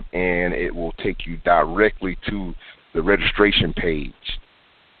tab, and it will take you directly to the registration page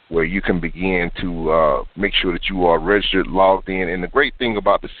where you can begin to make sure that you are registered, logged in. And the great thing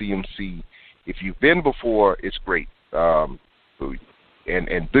about the CMC, if you've been before, it's great. And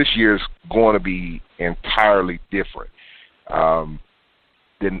this year's going to be entirely different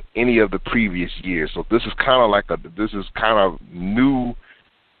than any of the previous years. So this is kind of new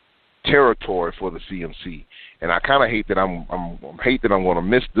territory for the CMC. And I kind of hate that I'm going to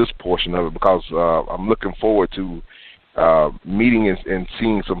miss this portion of it because I'm looking forward to meeting and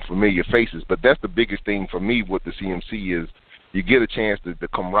seeing some familiar faces. But that's the biggest thing for me with the CMC is you get a chance to the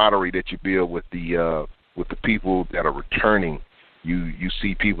camaraderie that you build with the people that are returning. You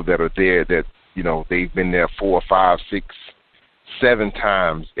see people that are there that they've been there 4, 5, 6, 7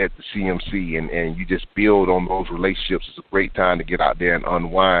 times at the CMC, and you just build on those relationships. It's a great time to get out there and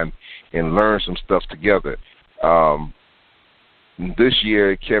unwind and learn some stuff together. This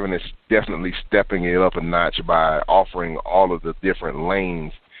year, Kevin is definitely stepping it up a notch by offering all of the different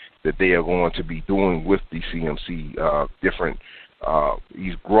lanes that they are going to be doing with the CMC.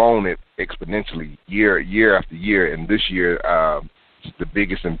 He's grown it exponentially year after year, and this year it's the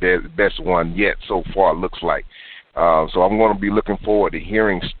biggest and best one yet so far, it looks like. So I'm going to be looking forward to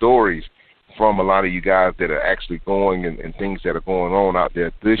hearing stories from a lot of you guys that are actually going and things that are going on out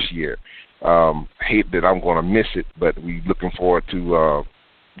there this year. Hate that I'm going to miss it, but we're looking forward to,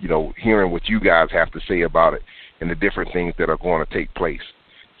 hearing what you guys have to say about it and the different things that are going to take place.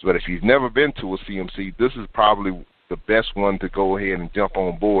 So, but if you've never been to a CMC, this is probably the best one to go ahead and jump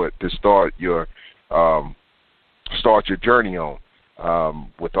on board to start your journey on.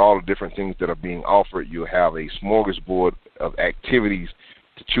 With all the different things that are being offered, you'll have a smorgasbord of activities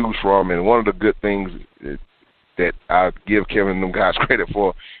to choose from. And one of the good things that I give Kevin and them guys credit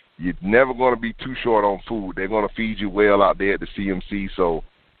for, you're never going to be too short on food. They're going to feed you well out there at the CMC. So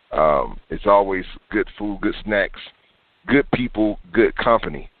it's always good food, good snacks, good people, good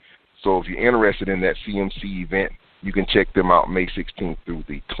company. So if you're interested in that CMC event, you can check them out May 16th through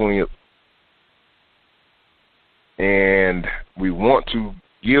the 20th. And we want to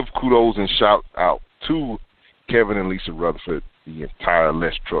give kudos and shout out to Kevin and Lisa Rutherford, the entire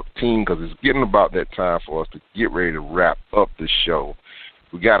Let's Truck team, because it's getting about that time for us to get ready to wrap up the show.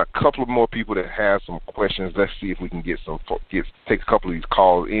 We got a couple of more people that have some questions. Let's see if we can take a couple of these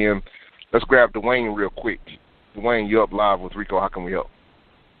calls in. Let's grab Dwayne real quick. Dwayne, you're up live with Rico. How can we help?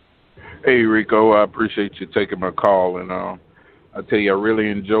 Hey, Rico, I appreciate you taking my call, and I tell you, I really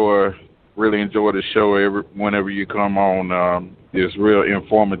enjoy the show whenever you come on. It's real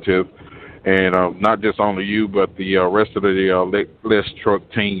informative, and not just only you, but the rest of the Let's Truck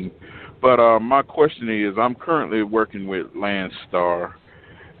team. But my question is, I'm currently working with Landstar,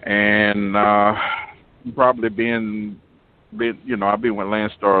 and probably been I've been with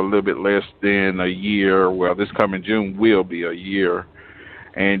Landstar a little bit less than a year. Well, this coming June will be a year.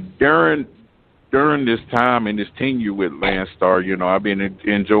 And during this time and this tenure with Landstar, I've been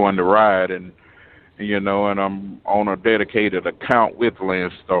enjoying the ride, and I'm on a dedicated account with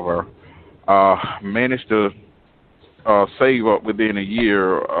Landstar. Managed to save up within a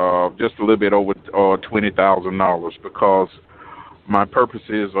year just a little bit over $20,000, because my purpose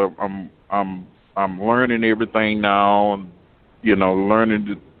is I'm learning everything now, and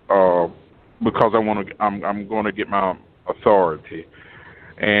learning because I'm going to get my authority.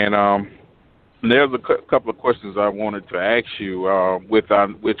 And there's a couple of questions I wanted to ask you, which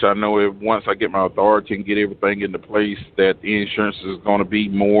I know if once I get my authority and get everything into place, that the insurance is going to be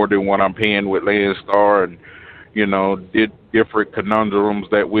more than what I'm paying with Landstar, and different conundrums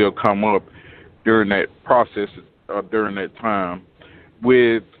that will come up during that process, during that time.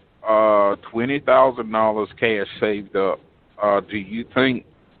 With $20,000 cash saved up, do you think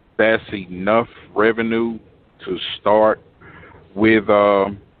that's enough revenue to start with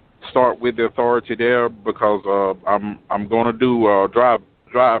the authority there? Because I'm going to do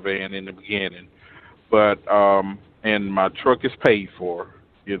drive-in in the beginning, but and my truck is paid for.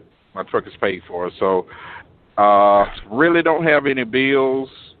 My truck is paid for, so really don't have any bills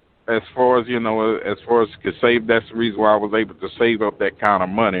as far as could save. That's the reason why I was able to save up that kind of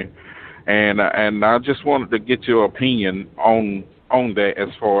money, and I just wanted to get your opinion on that as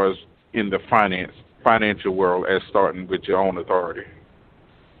far as in the financial world as starting with your own authority.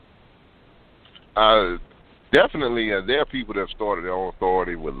 Definitely, there are people that have started their own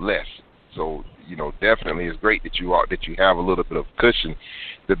authority with less. So, definitely it's great that you have a little bit of cushion.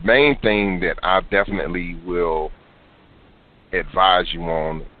 The main thing that I definitely will advise you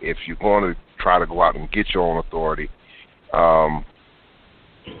on, if you're going to try to go out and get your own authority, kind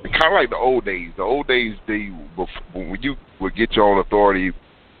of like the old days. The old days, when you would get your own authority,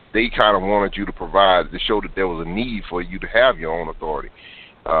 they kind of wanted you to provide to show that there was a need for you to have your own authority.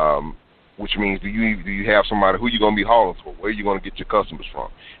 Which means, do you have somebody who you're going to be hauling for? Where are you going to get your customers from?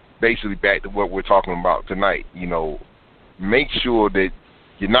 Basically, back to what we're talking about tonight. Make sure that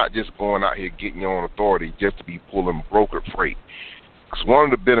you're not just going out here getting your own authority just to be pulling brokered freight. Because one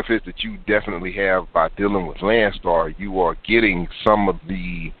of the benefits that you definitely have by dealing with Landstar, you are getting some of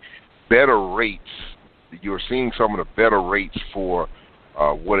the better rates. You're seeing some of the better rates for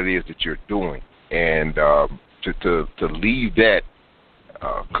what it is that you're doing, and to leave that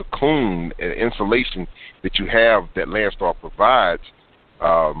cocoon and insulation that you have that Landstar provides,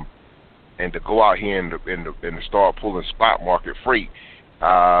 and to go out here and start pulling spot market freight,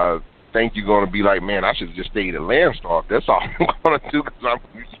 think you're going to be like, man, I should have just stayed at Landstar. That's all I'm going to do, because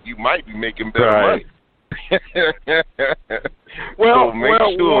you might be making better money. Well,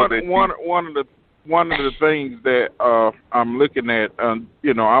 sure one of the things that I'm looking at,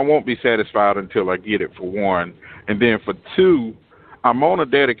 I won't be satisfied until I get it, for one, and then for two, I'm on a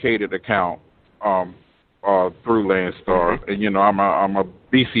dedicated account through Landstar, and I'm a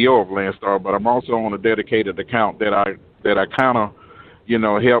BCO of Landstar, but I'm also on a dedicated account that I kind of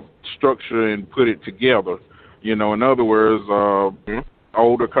help structure and put it together. In other words,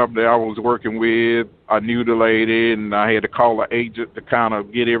 older company I was working with, I knew the lady, and I had to call an agent to kind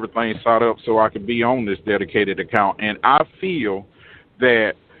of get everything set up so I could be on this dedicated account. And I feel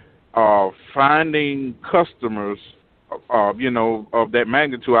that finding customers, of that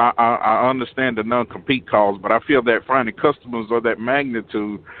magnitude, I understand the non-compete clause, but I feel that finding customers of that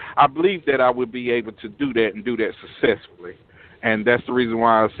magnitude, I believe that I would be able to do that and do that successfully. And that's the reason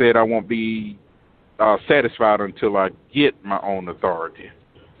why I said I won't be satisfied until I get my own authority.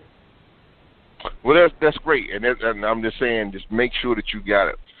 Well, that's great, and I'm just saying, just make sure that you got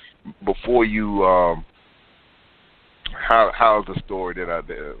it before you. How's the story that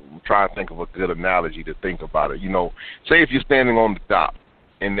I'm trying to think of a good analogy to think about it. Say if you're standing on the dock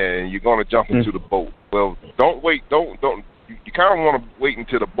and then you're going to jump into the boat. Well, don't wait. Don't. You kind of want to wait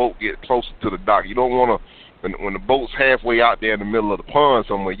until the boat gets closer to the dock. You don't want to, when the boat's halfway out there in the middle of the pond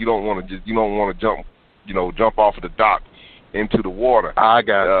somewhere. You don't want to jump off of the dock into the water. I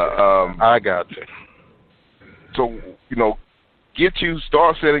got you. So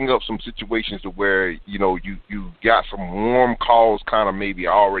start setting up some situations to where you got some warm calls kind of maybe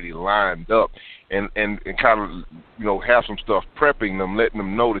already lined up, and kind of have some stuff prepping them, letting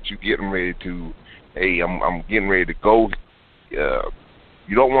them know that you're getting ready to, hey, I'm getting ready to go.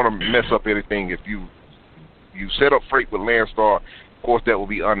 You don't want to mess up anything. If you set up freight with Landstar, of course that will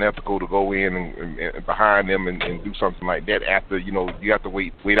be unethical to go in and behind them and do something like that. After you have to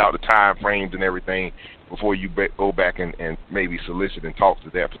wait out the time frames and everything before you go back and maybe solicit and talk to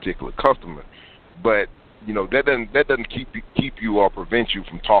that particular customer. but that doesn't keep you or prevent you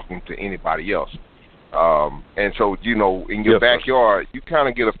from talking to anybody else. And so in your backyard, you kind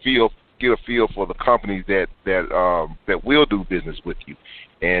of get a feel for the companies that will do business with you,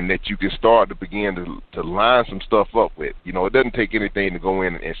 and that you can start to begin to line some stuff up with. It doesn't take anything to go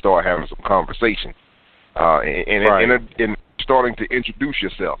in and start having some conversation, and starting to introduce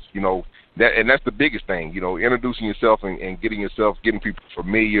yourself. That's the biggest thing. Introducing yourself and getting people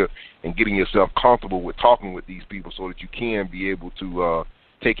familiar and getting yourself comfortable with talking with these people, so that you can be able to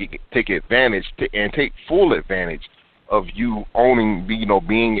take advantage and take full advantage of you owning, being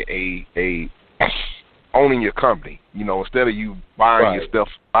owning your company. Instead of you buying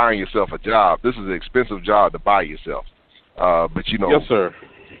yourself a job. This is an expensive job to buy yourself. But yes, sir.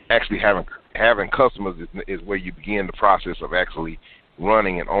 Actually having customers is where you begin the process of actually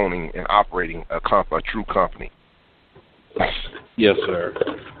running and owning and operating a true company. Yes, sir.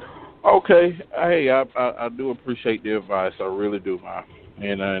 Okay. Hey, I do appreciate the advice. I really do,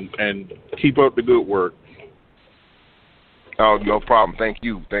 man. And keep up the good work. Oh, no problem. Thank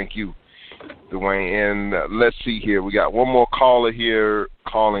you, Dwayne. And let's see here. We got one more caller here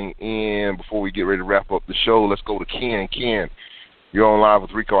calling in before we get ready to wrap up the show. Let's go to Ken. Ken, you're on live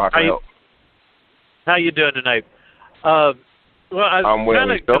with Rico. How can I help? How you doing tonight? I'm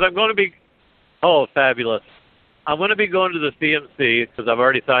going to be. Oh, fabulous! I'm going to be going to the CMC because I've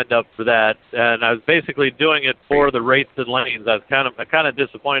already signed up for that, and I was basically doing it for the rates and lanes. I was kind of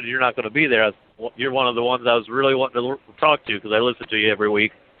disappointed you're not going to be there. You're one of the ones I was really wanting to talk to because I listen to you every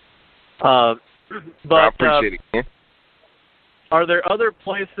week. But I appreciate it, Ken. Are there other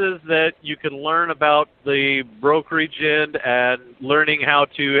places that you can learn about the brokerage end and learning how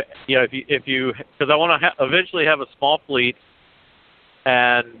to, if you, because I want to eventually have a small fleet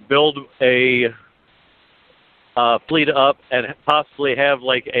and build a fleet up and possibly have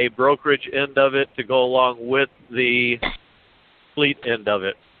like a brokerage end of it to go along with the fleet end of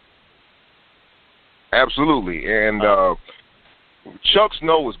it. Absolutely. And Chuck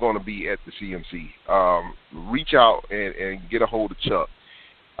Snow is going to be at the CMC. Reach out and get a hold of Chuck.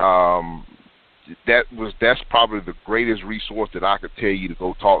 That's probably the greatest resource that I could tell you to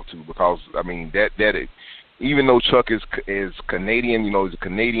go talk to, because even though Chuck is Canadian, he's a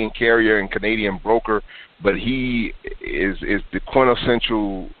Canadian carrier and Canadian broker, but he is the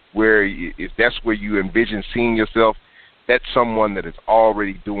quintessential if that's where you envision seeing yourself, that's someone that is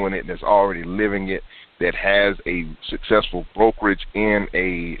already doing it and is already living it, that has a successful brokerage and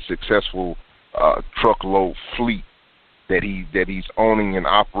a successful truckload fleet that he's owning and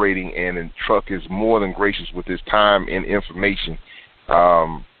operating, and Truck is more than gracious with his time and information,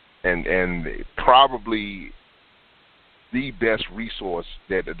 and probably the best resource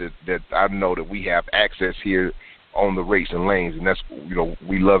that I know that we have access here on the Rates and Lanes, and that's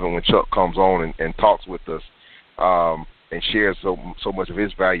we love it when Chuck comes on and talks with us. And shares so much of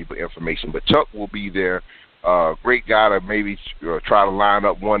his valuable information. But Chuck will be there. Great guy to maybe try to line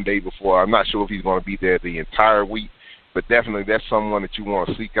up one day before. I'm not sure if he's going to be there the entire week, but definitely that's someone that you want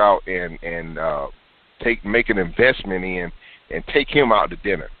to seek out and make an investment in, and take him out to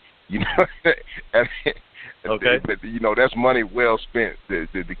dinner. Okay. But that's money well spent to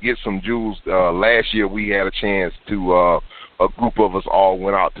get some jewels. Last year we had a chance to a group of us all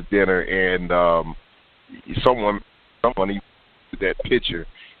went out to dinner, and someone that picture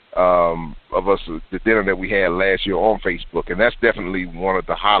of us, the dinner that we had last year on Facebook, and that's definitely one of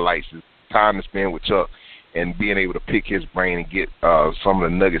the highlights, is time to spend with Chuck and being able to pick his brain and get some of the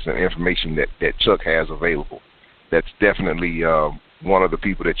nuggets and information that Chuck has available. That's definitely one of the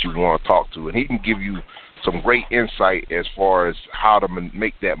people that you want to talk to, and he can give you some great insight as far as how to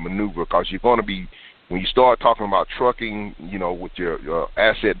make that maneuver, because you're going to be, when you start talking about trucking, with your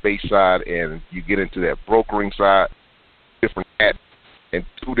asset-based side, and you get into that brokering side, and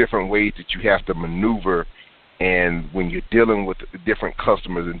two different ways that you have to maneuver, and when you're dealing with different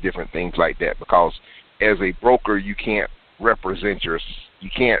customers and different things like that, because as a broker, you can't represent yourself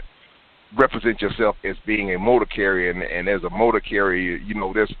as being a motor carrier, and as a motor carrier,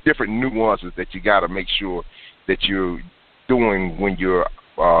 there's different nuances that you got to make sure that you're doing when you're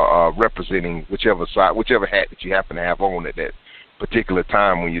representing whichever hat that you happen to have on at that particular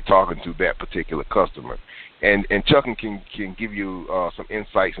time when you're talking to that particular customer. And Chuck can give you some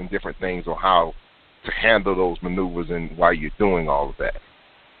insights and different things on how to handle those maneuvers and why you're doing all of that.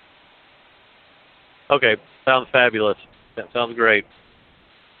 Okay, sounds fabulous. That sounds great.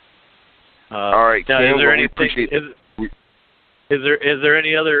 All right, now, Ken, is there anything? Is there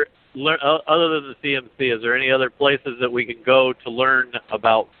any other other than the CMC? Is there any other places that we can go to learn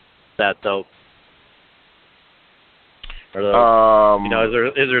about that, though? Or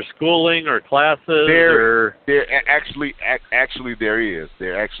is there schooling or classes? There actually there is.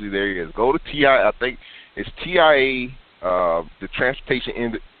 There is. Go to TI. I think it's TIA, the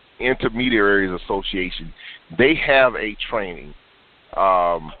Transportation Intermediaries Association. They have a training.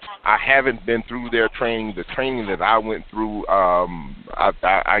 I haven't been through their training. The training that I went through,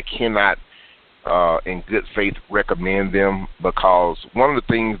 I cannot, in good faith, recommend them, because one of the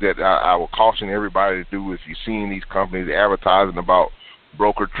things that I will caution everybody to do, if you're seeing these companies advertising about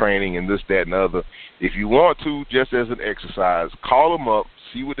broker training and this, that, and the other, if you want to, just as an exercise, call them up,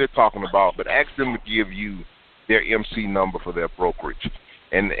 see what they're talking about, but ask them to give you their MC number for their brokerage,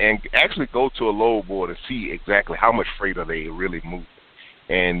 and actually go to a load board and see exactly how much freight are they really moving.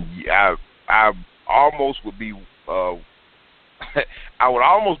 And I almost would be I would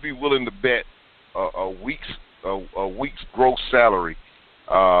almost be willing to bet a week's gross salary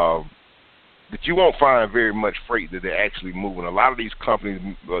that you won't find very much freight that they're actually moving. A lot of these companies,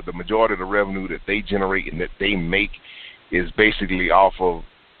 the majority of the revenue that they generate and that they make is basically off of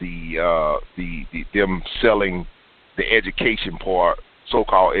them selling the education part,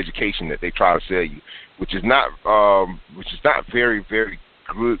 so-called education that they try to sell you, which is not very, very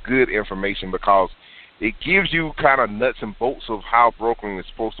good information, because it gives you kind of nuts and bolts of how brokering is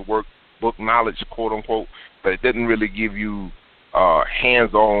supposed to work, book knowledge, quote unquote, but it doesn't really give you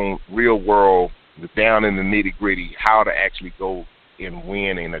hands-on, real-world, down in the nitty-gritty, how to actually go and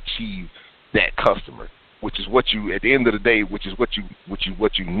win and achieve that customer, which is what you, at the end of the day, which is what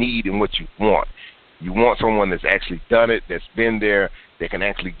you need and what you want. You want someone that's actually done it, that's been there, that can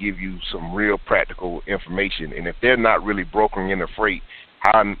actually give you some real practical information. And if they're not really brokering in the freight,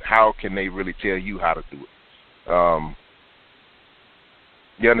 how can they really tell you how to do it?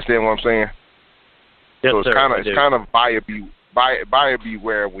 You understand what I'm saying? Yes, so it's sir, kind of buyer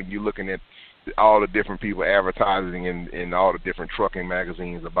beware when you're looking at all the different people advertising in all the different trucking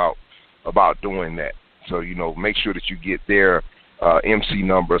magazines about doing that. So, make sure that you get their MC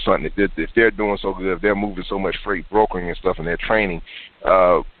number or something. If they're doing so good, if they're moving so much freight, brokering and stuff, and they're training,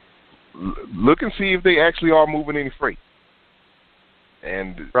 look and see if they actually are moving any freight.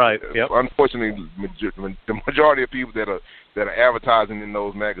 And right, yep. Unfortunately, the majority of people that are advertising in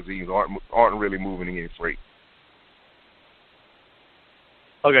those magazines aren't really moving any freight.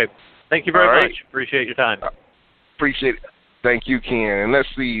 Okay, thank you very much. Appreciate your time. Appreciate it. Thank you, Ken. And let's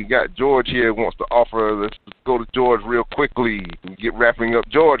see, you got George here who wants to offer. Let's go to George real quickly. We get wrapping up.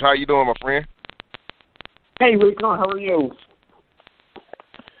 George, how you doing, my friend? Hey, Rico, how are you?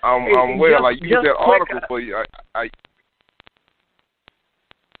 I'm well. I used that article for you.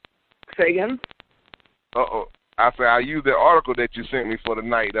 Say again? I said I used the article that you sent me for the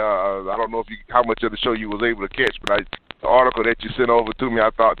night. I don't know how much of the show you was able to catch, but the article that you sent over to me, I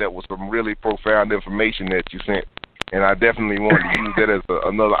thought that was some really profound information that you sent. And I definitely wanted to use that as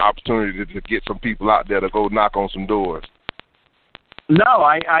another opportunity to get some people out there to go knock on some doors. No,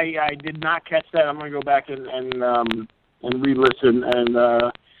 I did not catch that. I'm going to go back and re-listen. And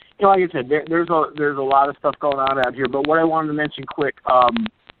like I said, there's a lot of stuff going on out here. But what I wanted to mention quick,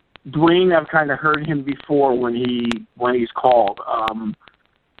 Dwayne, I've kind of heard him before when he's called. I'm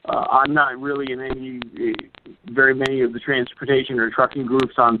not really in very many of the transportation or trucking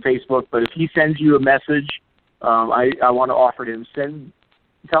groups on Facebook, but if he sends you a message, I want to offer him,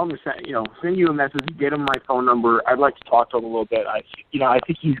 tell him to send you a message, get him my phone number. I'd like to talk to him a little bit. I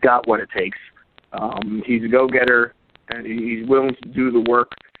think he's got what it takes. He's a go-getter, and he's willing to do the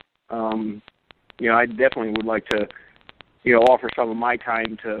work. I definitely would like to, offer some of my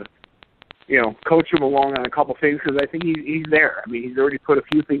time to, coach him along on a couple things, because I think he's there. I mean, he's already put a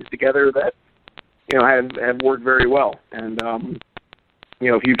few things together that, have worked very well. And,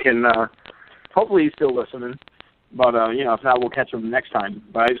 if you can, hopefully he's still listening. But, if not, we'll catch him next time.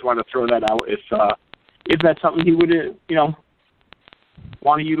 But I just wanted to throw that out if that's something he would,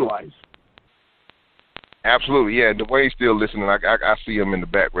 want to utilize. Absolutely, yeah. Dwayne's still listening. I see him in the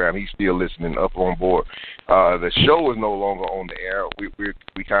background. He's still listening, up on board. The show is no longer on the air.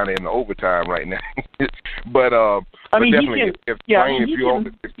 We kind of in the overtime right now. but definitely, if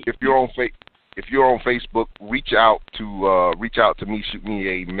you're on Facebook, reach out to me. Shoot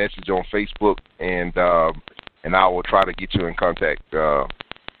me a message on Facebook, and I will try to get you in contact.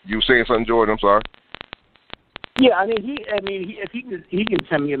 You were saying something, George? I'm sorry. Yeah, if he can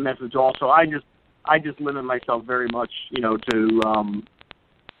send me a message also. I just limit myself very much, to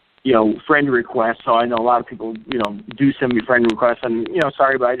friend requests. So I know a lot of people, do send me friend requests, and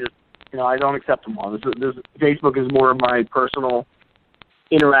sorry, but I just, I don't accept them all. This Facebook is more of my personal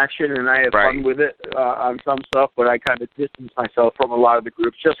interaction, and I have fun with it on some stuff, but I kind of distance myself from a lot of the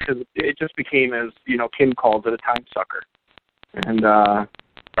groups just because it just became, as Kim calls it, a time sucker. And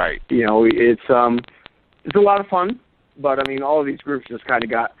right, it's a lot of fun. But I mean, all of these groups just kind of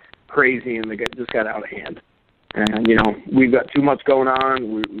got crazy and they just got out of hand. And we've got too much going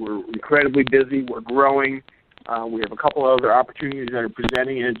on. We're incredibly busy. We're growing. We have a couple of other opportunities that are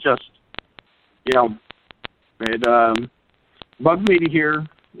presenting, and it just, it bugs me to hear,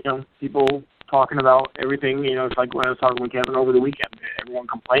 people talking about everything. It's like when I was talking with Kevin over the weekend, everyone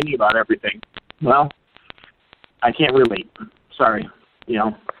complaining about everything. Well, I can't relate. Sorry.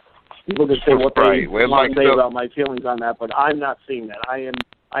 People can say what they want to say about my feelings on that, but I'm not seeing that. I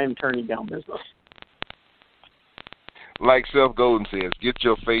am turning down business. Like Seth Golden says, get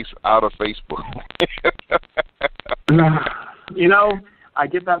your face out of Facebook. I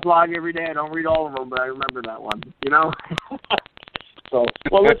get that blog every day. I don't read all of them, but I remember that one. So,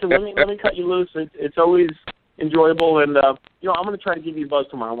 well, listen. Let me cut you loose. It's always enjoyable, and I'm going to try to give you a buzz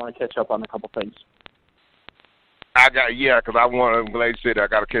tomorrow. I want to catch up on a couple things. I'm glad you said that. I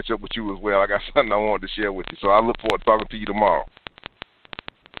got to catch up with you as well. I got something I wanted to share with you, so I look forward to talking to you tomorrow.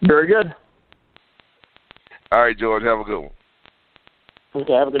 Very good. All right, George, have a good one.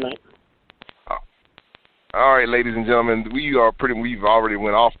 Okay, have a good night. All right, ladies and gentlemen, we've already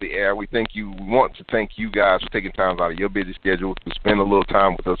went off the air. We want to thank you guys for taking time out of your busy schedule to spend a little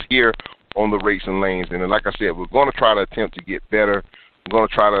time with us here on the Racing Lanes. And like I said, we're going to try to attempt to get better. We're going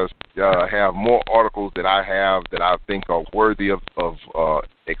to try to have more articles that I think are worthy of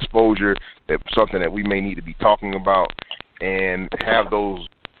exposure, that's something that we may need to be talking about, and have those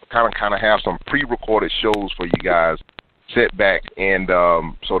kind of have some pre-recorded shows for you guys set back, and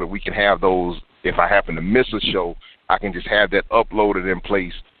so that we can have those. If I happen to miss a show, I can just have that uploaded in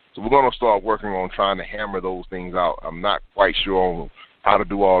place. So we're going to start working on trying to hammer those things out. I'm not quite sure on how to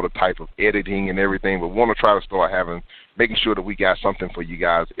do all the type of editing and everything, but we want to try to start making sure that we got something for you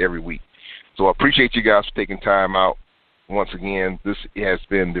guys every week. So I appreciate you guys for taking time out. Once again, this has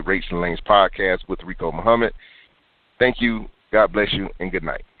been the Racing Lanes podcast with Rico Muhammad. Thank you. God bless you, and good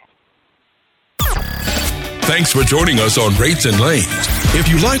night. Thanks for joining us on Rates and Lanes. If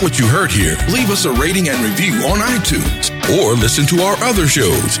you like what you heard here, leave us a rating and review on iTunes or listen to our other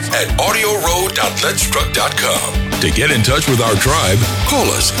shows at audioroad.letstruck.com. To get in touch with our tribe, call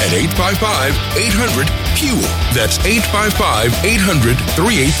us at 855-800-FUEL. That's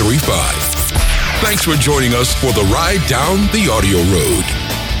 855-800-3835. Thanks for joining us for the ride down the audio road.